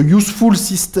provides a useful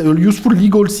system, a useful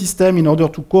legal system in order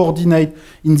to coordinate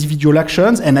individual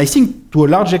actions. And I think to a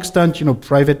large extent, you know,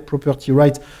 private property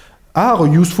rights are a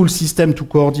useful system to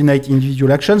coordinate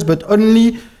individual actions, but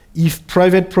only if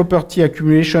private property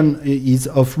accumulation is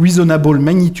of reasonable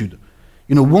magnitude.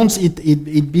 You know, once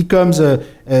it becomes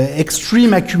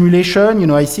extreme accumulation, you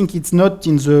know, I think it's not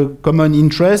in the common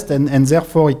interest, and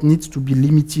therefore it needs to be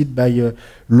limited by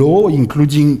law,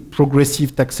 including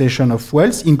progressive taxation of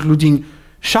wealth, including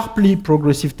sharply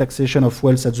progressive taxation of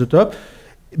wealth at the top.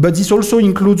 But this also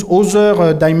includes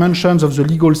other dimensions of the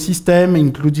legal system,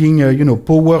 including, you know,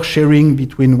 power sharing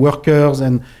between workers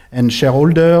and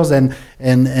shareholders, and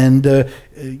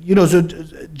you know,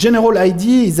 the general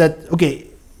idea is that, okay,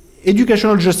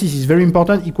 educational justice is very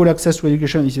important, equal access to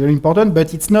education is very important,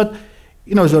 but it's not,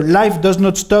 you know, the life does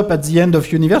not stop at the end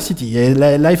of university.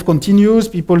 Life continues,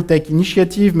 people take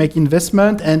initiative, make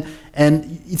investment, and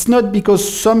it's not because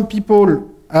some people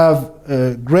have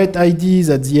great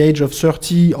ideas at the age of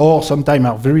 30, or sometimes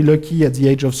are very lucky at the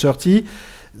age of 30,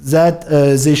 that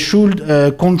they should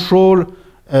control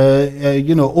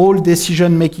you know, all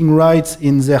decision-making rights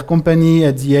in their company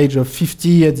at the age of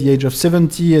 50, at the age of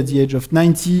 70, at the age of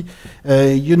 90.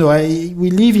 You know,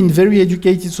 we live in very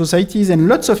educated societies, and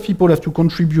lots of people have to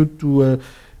contribute to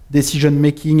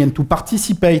decision-making and to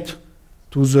participate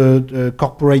to the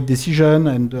corporate decision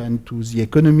and to the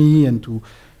economy and to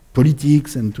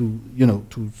politics and to, you know,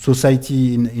 to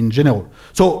society in general.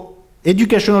 So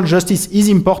educational justice is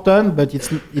important, but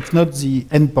it's not the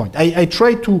end point. I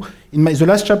try to, in the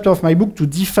last chapter of my book, to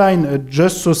define a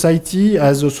just society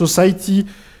as a society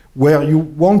where you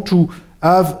want to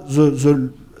have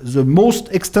the most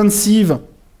extensive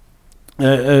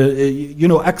you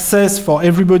know, access for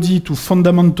everybody to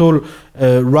fundamental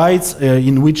rights,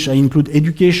 in which I include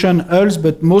education, health,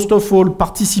 but most of all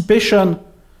participation,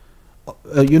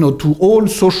 you know, to all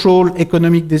social,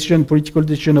 economic decision, political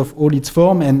decision of all its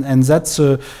form, and that's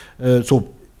so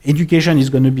education is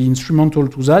going to be instrumental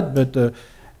to that. But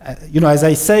you know, as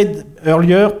I said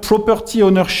earlier, property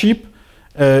ownership,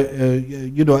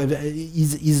 you know,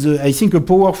 is I think a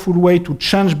powerful way to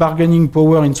change bargaining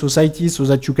power in society, so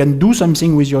that you can do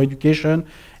something with your education,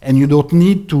 and you don't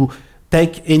need to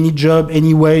take any job,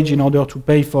 any wage in order to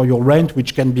pay for your rent,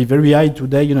 which can be very high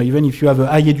today. You know, even if you have a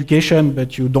high education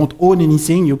but you don't own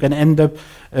anything, you can end up,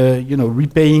 you know,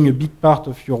 repaying a big part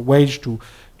of your wage to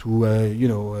you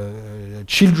know,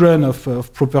 children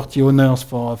of property owners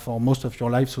for most of your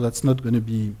life. So that's not going to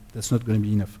be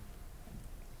enough.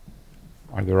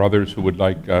 Are there others who would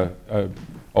like?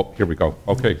 Oh, here we go.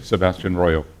 Okay, Sebastian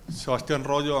Royo. Sebastian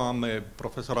Royo, I'm a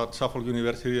professor at Suffolk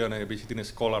University and a visiting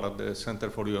scholar at the Center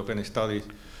for European Studies.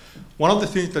 One of the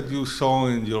things that you saw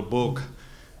in your book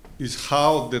is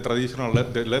how the traditional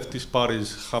the leftist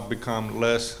parties have become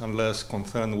less and less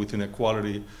concerned with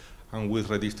inequality and with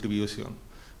redistribution.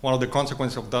 One of the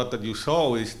consequences of that you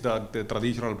saw is that the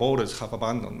traditional voters have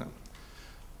abandoned them.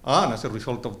 And as a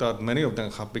result of that, many of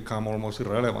them have become almost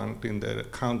irrelevant in their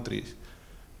countries.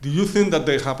 Do you think that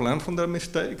they have learned from their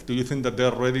mistake? Do you think that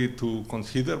they're ready to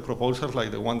consider proposals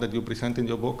like the one that you present in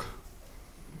your book?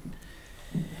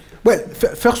 Well,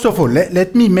 first of all,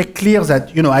 let me make clear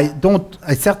that,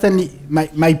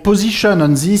 my position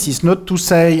on this is not to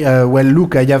say, well,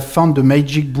 look, I have found the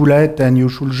magic bullet and you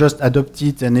should just adopt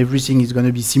it and everything is going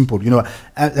to be simple.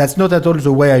 That's not at all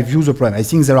the way I view the problem. I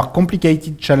think there are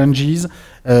complicated challenges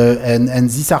and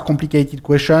these are complicated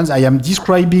questions. I am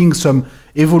describing some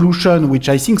evolution which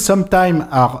I think sometimes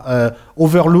are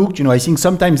overlooked. I think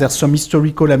sometimes there's some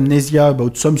historical amnesia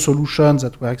about some solutions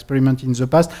that were experimented in the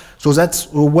past. So that's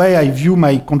a way I view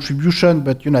my contribution,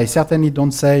 but I certainly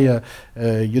don't say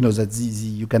that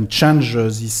you can change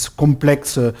this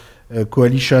complex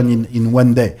coalition in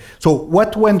one day. So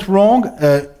what went wrong?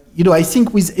 I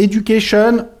think with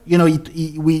education,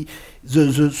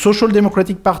 the Social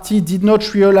Democratic Party did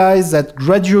not realize that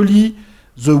gradually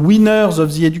the winners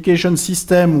of the education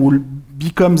system will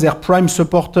become their prime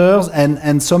supporters,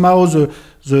 and somehow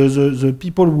the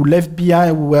people who left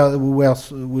behind, who were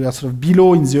sort of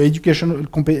below in the educational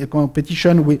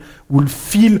competition, will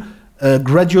feel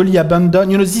gradually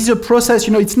abandoned. This is a process.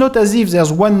 It's not as if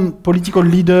there's one political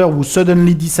leader who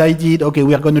suddenly decided, okay,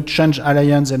 we are going to change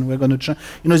alliance and we're going to change.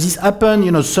 This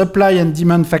happened. Supply and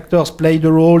demand factors played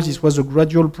a role. This was a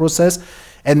gradual process.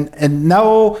 And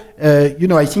now,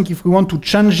 I think if we want to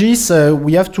change this,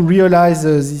 we have to realize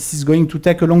this is going to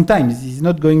take a long time. This is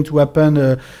not going to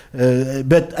happen.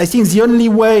 But I think the only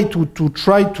way to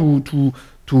try to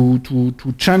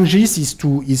change this is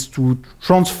to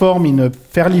transform in a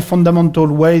fairly fundamental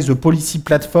way the policy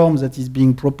platform that is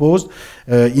being proposed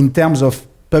in terms of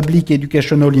public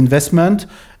educational investment,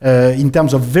 in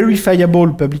terms of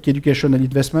verifiable public educational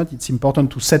investment. It's important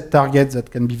to set targets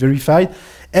that can be verified,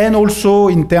 and also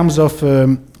in terms of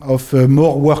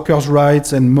more workers'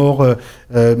 rights and more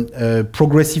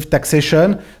progressive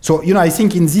taxation. So, I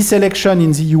think in this election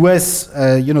in the US,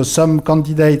 some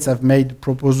candidates have made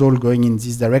proposals going in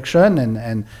this direction,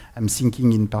 and I'm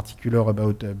thinking in particular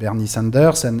about Bernie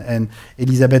Sanders and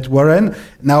Elizabeth Warren.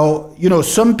 Now,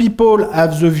 some people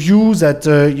have the view that,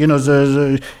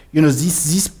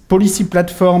 this policy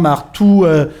platform are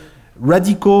too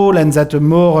radical, and that a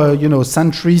more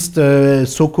centrist,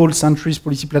 so-called centrist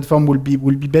policy platform will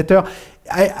be better.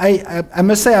 I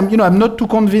must say, I'm not too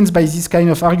convinced by this kind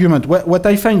of argument. What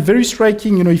I find very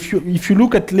striking, if you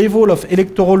look at level of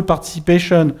electoral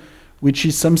participation, which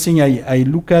is something I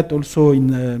look at also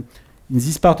in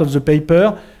this part of the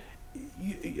paper.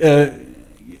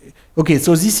 Okay,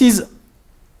 so this is.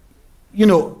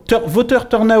 Voter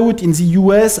turnout in the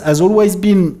US has always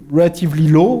been relatively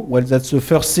low. Well, that's the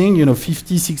first thing,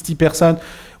 50, 60%.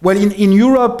 Well, in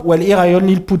Europe, well, here I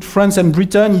only put France and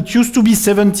Britain. It used to be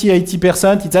 70,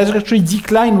 80%. It has actually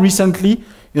declined recently.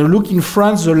 Look in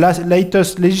France, the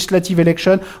latest legislative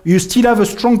election, you still have a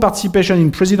strong participation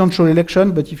in presidential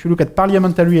election, but if you look at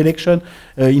parliamentary election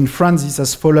in France, this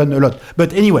has fallen a lot.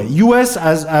 But anyway, US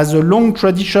has a long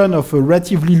tradition of a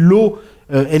relatively low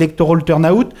electoral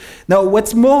turnout. Now,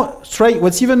 what's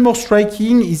even more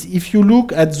striking is if you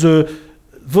look at the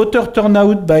voter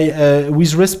turnout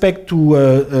with respect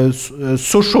to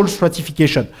social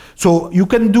stratification. So you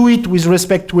can do it with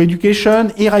respect to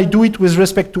education. Here I do it with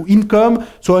respect to income.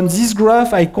 So on this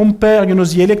graph, I compare,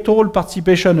 the electoral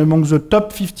participation among the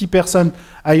top 50%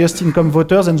 highest income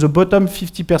voters and the bottom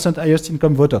 50% highest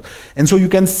income voters. And so you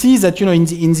can see that, in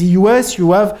the US,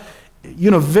 you have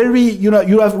you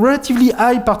have relatively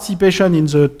high participation in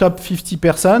the top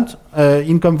 50%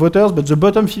 income voters, but the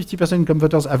bottom 50% income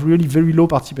voters have really very low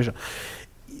participation.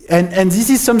 And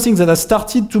this is something that has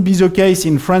started to be the case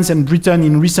in France and Britain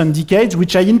in recent decades,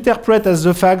 which I interpret as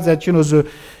the fact that, the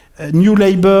New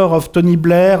Labour of Tony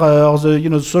Blair or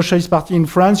the Socialist Party in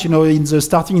France,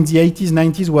 starting in the 80s,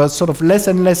 90s, was sort of less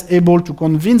and less able to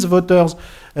convince voters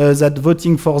that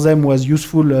voting for them was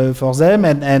useful for them,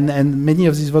 and many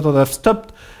of these voters have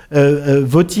stopped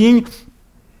voting,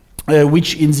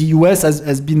 which in the US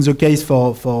has been the case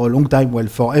for a long time, well,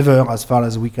 forever, as far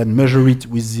as we can measure it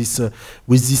with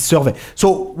this survey.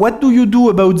 So what do you do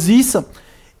about this?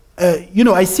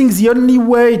 I think the only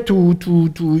way to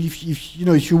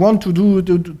if you want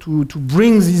to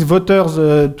bring these voters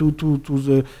to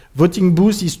the voting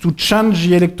booth is to change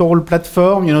the electoral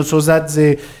platform, so that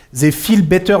they feel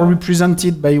better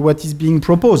represented by what is being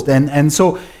proposed. And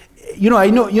so, I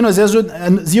know, there's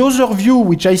the other view,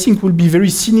 which I think will be very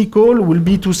cynical, will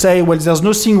be to say, well, there's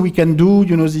nothing we can do,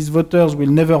 these voters will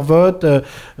never vote,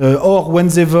 or when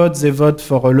they vote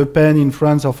for Le Pen in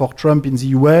France or for Trump in the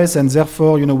US, and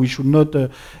therefore, we should not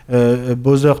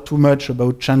bother too much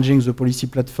about changing the policy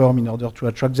platform in order to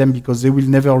attract them because they will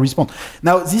never respond.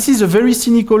 Now, this is a very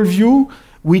cynical view,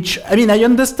 which, I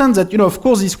understand that, of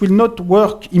course, this will not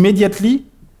work immediately.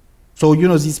 So,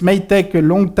 this may take a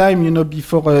long time,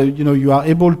 before, you are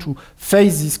able to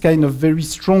face this kind of very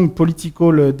strong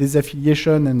political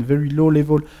disaffiliation and very low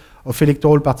level of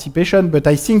electoral participation. But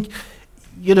I think,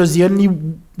 the only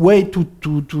way to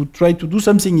try to do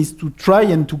something is to try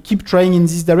and to keep trying in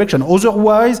this direction.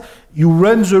 Otherwise, you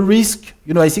run the risk,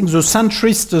 I think the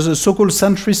so-called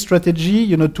centrist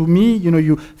strategy, to me,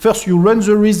 you run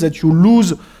the risk that you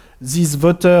lose this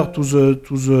voter to the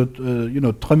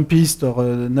Trumpist or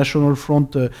National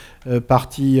Front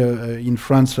party in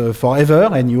France forever,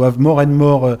 and you have more and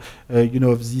more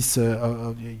of this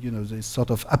this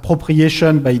sort of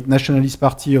appropriation by nationalist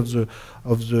party of the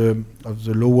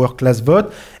lower class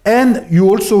vote, and you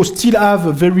also still have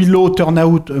a very low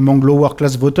turnout among lower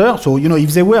class voters. So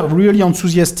if they were really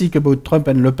enthusiastic about Trump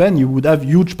and Le Pen, you would have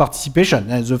huge participation.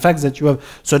 And the fact that you have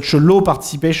such a low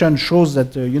participation shows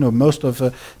that most of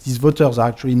these voters are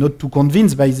actually not too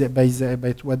convinced by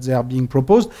what they are being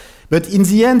proposed. But in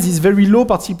the end, this very low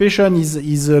participation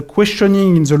is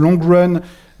questioning in the long run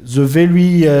the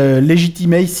very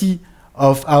legitimacy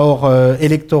of our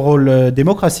electoral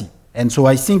democracy. And so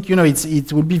I think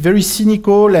it will be very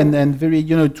cynical and very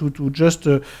to just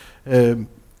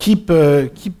keep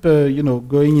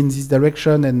going in this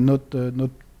direction and not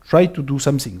try to do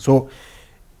something. So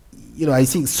I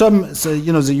think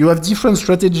you have different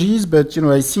strategies, but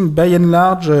I think by and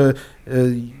large, I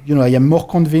am more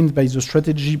convinced by the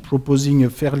strategy proposing a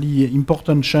fairly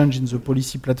important change in the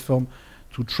policy platform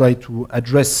to try to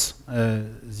address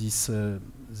this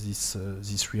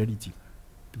reality.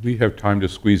 Do we have time to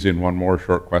squeeze in one more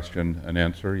short question and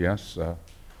answer? Yes.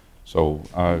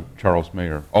 Charles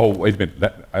Mayer. Oh, wait a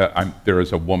minute. There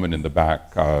is a woman in the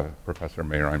back, Professor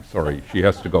Mayer. I'm sorry. She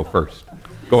has to go first.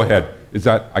 Go ahead.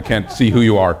 I can't see who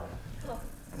you are.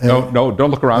 No,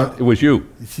 don't look around. It was you.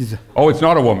 Oh, it's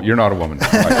not a woman. You're not a woman.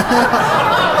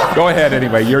 Right. Go ahead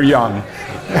anyway. You're young.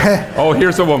 Oh,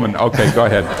 here's a woman. Okay, go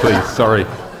ahead, please. Sorry.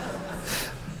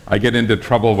 I get into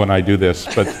trouble when I do this,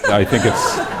 but I think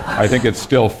it's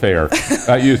still fair.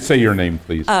 You say your name,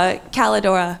 please.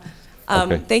 Calidora.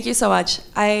 Okay. Thank you so much.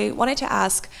 I wanted to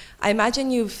ask, I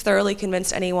imagine you've thoroughly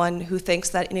convinced anyone who thinks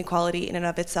that inequality in and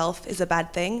of itself is a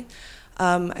bad thing.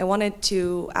 I wanted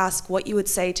to ask what you would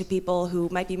say to people who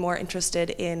might be more interested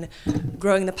in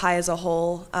growing the pie as a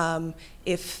whole,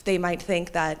 if they might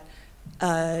think that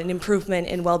an improvement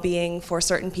in well-being for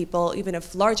certain people, even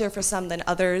if larger for some than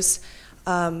others,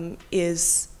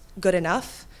 is good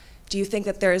enough. Do you think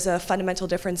that there is a fundamental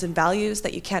difference in values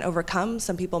that you can't overcome?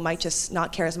 Some people might just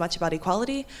not care as much about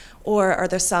equality, or are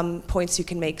there some points you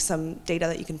can make, some data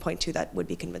that you can point to that would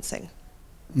be convincing?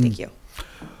 Thank you.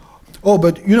 Oh,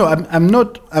 but I'm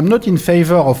not in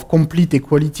favor of complete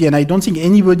equality, and I don't think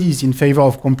anybody is in favor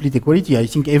of complete equality. I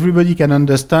think everybody can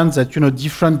understand that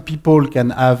different people can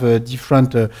have a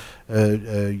different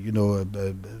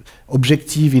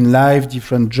objective in life,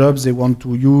 different jobs they want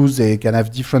to use, they can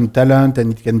have different talent,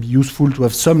 and it can be useful to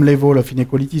have some level of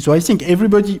inequality. So I think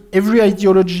every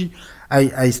ideology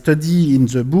I study in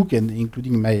the book, and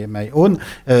including my own,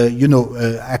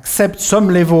 accept some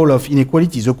level of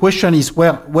inequality. The question is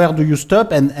where do you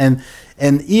stop? And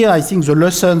here I think the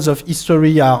lessons of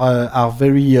history are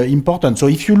very important. So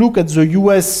if you look at the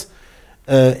US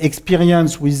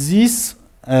experience with this,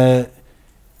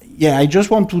 I just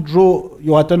want to draw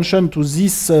your attention to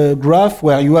this graph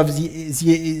where you have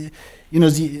the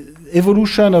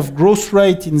evolution of growth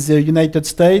rate in the United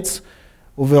States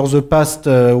over the past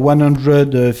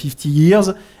 150 years,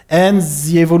 and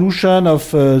the evolution of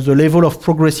the level of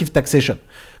progressive taxation.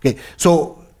 Okay,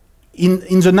 so in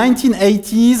the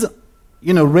 1980s,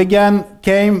 Reagan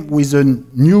came with a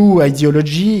new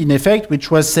ideology, in effect, which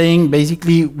was saying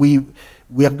basically we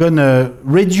are going to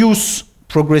reduce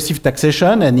progressive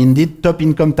taxation, and indeed top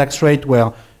income tax rate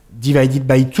were divided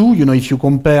by 2. If you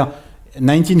compare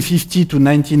 1950 to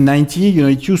 1990,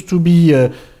 it used to be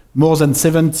more than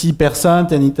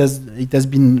 70%, and it has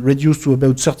been reduced to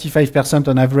about 35%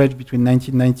 on average between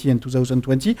 1990 and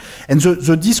 2020. And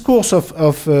the discourse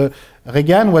of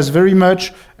Reagan was very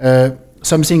much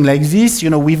something like this.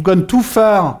 We've gone too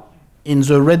far in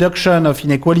the reduction of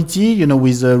inequality,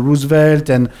 with Roosevelt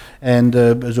and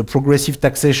the progressive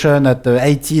taxation at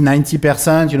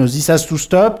 80-90%. This has to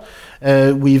stop.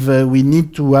 We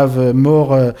need to have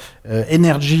more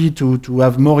energy to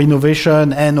have more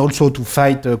innovation, and also to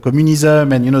fight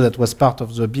communism. And that was part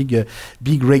of the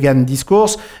big Reagan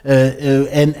discourse.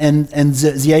 And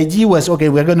the idea was, okay,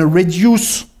 we're going to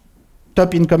reduce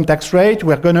top income tax rate.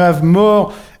 We're going to have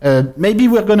more. Maybe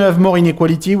we're going to have more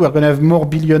inequality. We're going to have more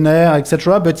billionaires,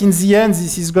 etc. But in the end,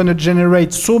 this is going to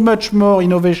generate so much more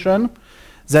innovation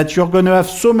that you're going to have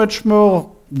so much more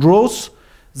growth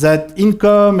that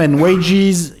income and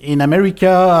wages in America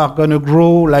are going to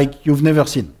grow like you've never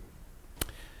seen.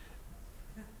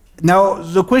 Now,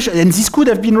 the question, and this could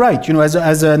have been right,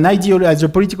 as an ideal, as a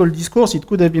political discourse, it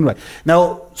could have been right.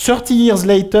 Now, 30 years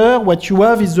later, what you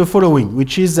have is the following,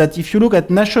 which is that if you look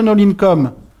at national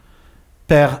income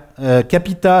per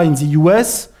capita in the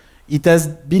US, it has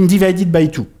been divided by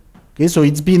 2. Okay, so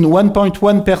it's been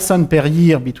 1.1% per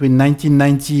year between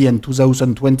 1990 and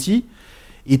 2020.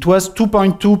 It was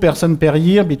 2.2% per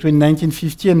year between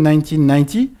 1950 and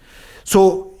 1990.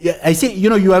 So I say,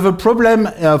 you have a problem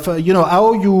of,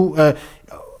 how you,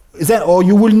 or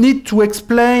you will need to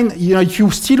explain, if you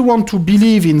still want to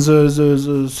believe in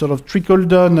the sort of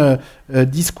trickle-down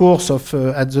discourse of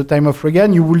at the time of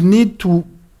Reagan, you will need to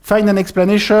find an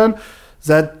explanation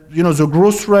that, the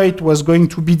growth rate was going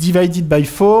to be divided by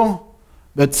 4,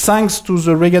 but thanks to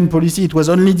the Reagan policy, it was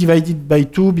only divided by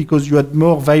 2 because you had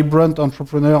more vibrant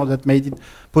entrepreneurs that made it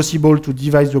possible to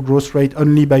divide the growth rate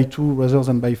only by 2 rather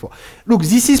than by 4. Look,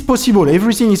 this is possible.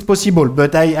 Everything is possible.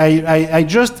 But I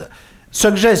just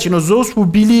suggest, those who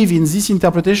believe in this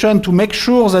interpretation to make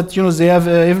sure that, they have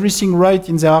everything right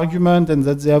in their argument and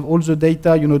that they have all the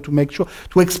data, to make sure,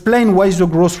 to explain why the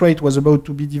growth rate was about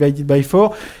to be divided by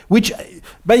 4, which,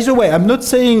 by the way, I'm not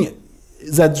saying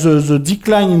that the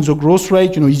decline in the growth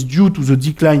rate, is due to the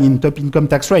decline in top income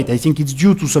tax rate. I think it's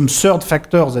due to some third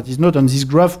factor that is not on this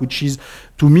graph, which is,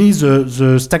 to me,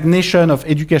 the stagnation of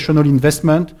educational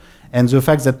investment and the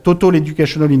fact that total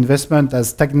educational investment has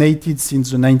stagnated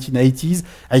since the 1980s,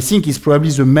 I think is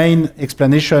probably the main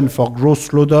explanation for growth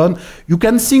slowdown. You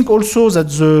can think also that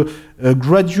the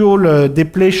gradual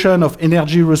depletion of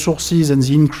energy resources and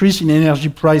the increase in energy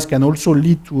price can also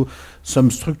lead to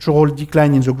some structural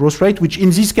decline in the growth rate, which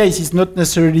in this case is not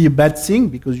necessarily a bad thing,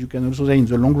 because you can also say in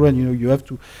the long run, you have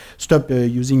to stop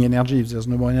using energy if there's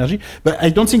no more energy. But I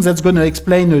don't think that's going to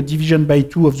explain a division by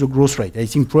 2 of the growth rate. I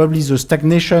think probably the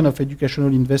stagnation of educational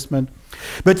investment.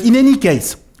 But in any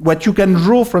case, what you can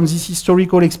draw from this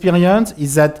historical experience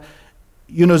is that,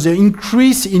 the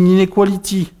increase in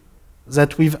inequality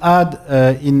that we've had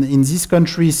in this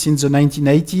country since the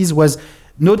 1980s was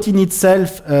not in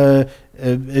itself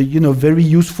very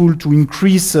useful to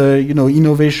increase,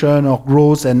 innovation or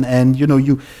growth, and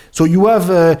so you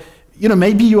have,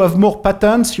 maybe you have more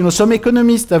patents. Some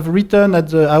economists have written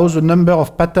at how the number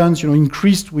of patents,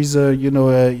 increased with,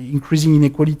 increasing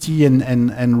inequality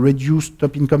and reduced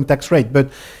top income tax rate. But,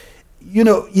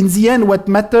 in the end, what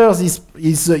matters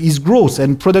is growth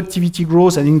and productivity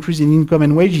growth and increase in income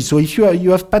and wages. So if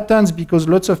you have patents because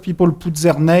lots of people put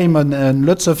their name on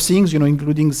lots of things,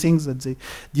 including things that they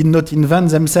did not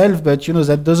invent themselves, but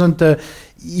that doesn't.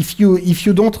 If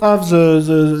you don't have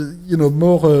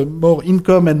the more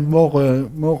income and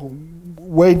more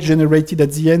wage generated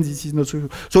at the end, this is not so.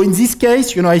 So in this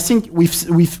case, I think we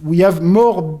have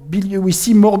we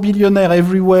see more billionaires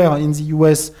everywhere in the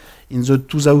US in the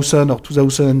 2000 or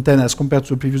 2010 as compared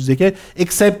to the previous decade,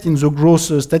 except in the growth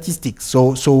statistics.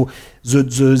 So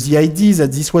the idea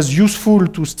that this was useful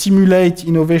to stimulate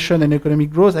innovation and economic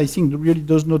growth, I think really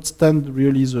does not stand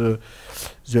really the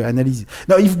analysis.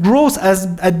 Now, if growth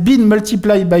had been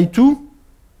multiplied by 2,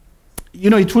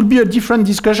 it will be a different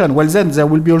discussion. Well, then there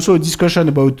will be also a discussion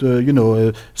about,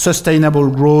 sustainable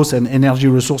growth and energy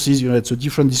resources. It's a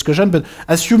different discussion. But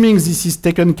assuming this is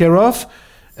taken care of,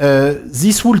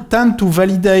 this will tend to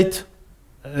validate,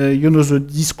 the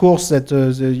discourse that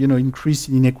the increase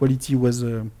in inequality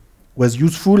was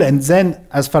useful. And then,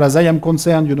 as far as I am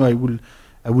concerned, I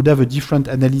would have a different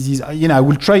analysis. I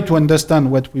will try to understand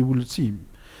what we will see.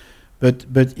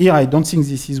 But here, I don't think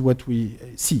this is what we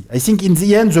see. I think in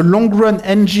the end, the long-run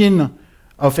engine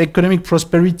of economic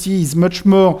prosperity is much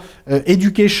more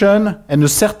education and a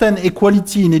certain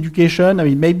equality in education. I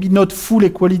mean, maybe not full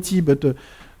equality, but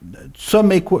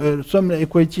some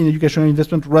equality in educational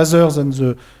investment rather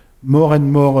than more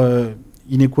and more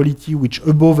inequality, which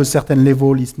above a certain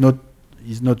level is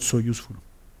not so useful.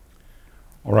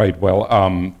 All right, well,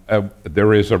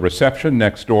 there is a reception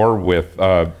next door with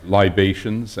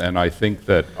libations, and I think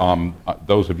that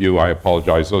those of you, I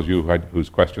apologize, those of you whose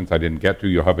questions I didn't get to,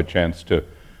 you'll have a chance to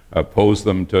pose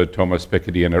them to Thomas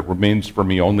Piketty, and it remains for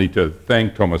me only to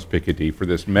thank Thomas Piketty for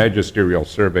this magisterial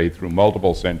survey through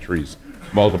multiple centuries,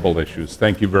 multiple issues.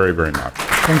 Thank you very, very much.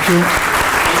 Thank you.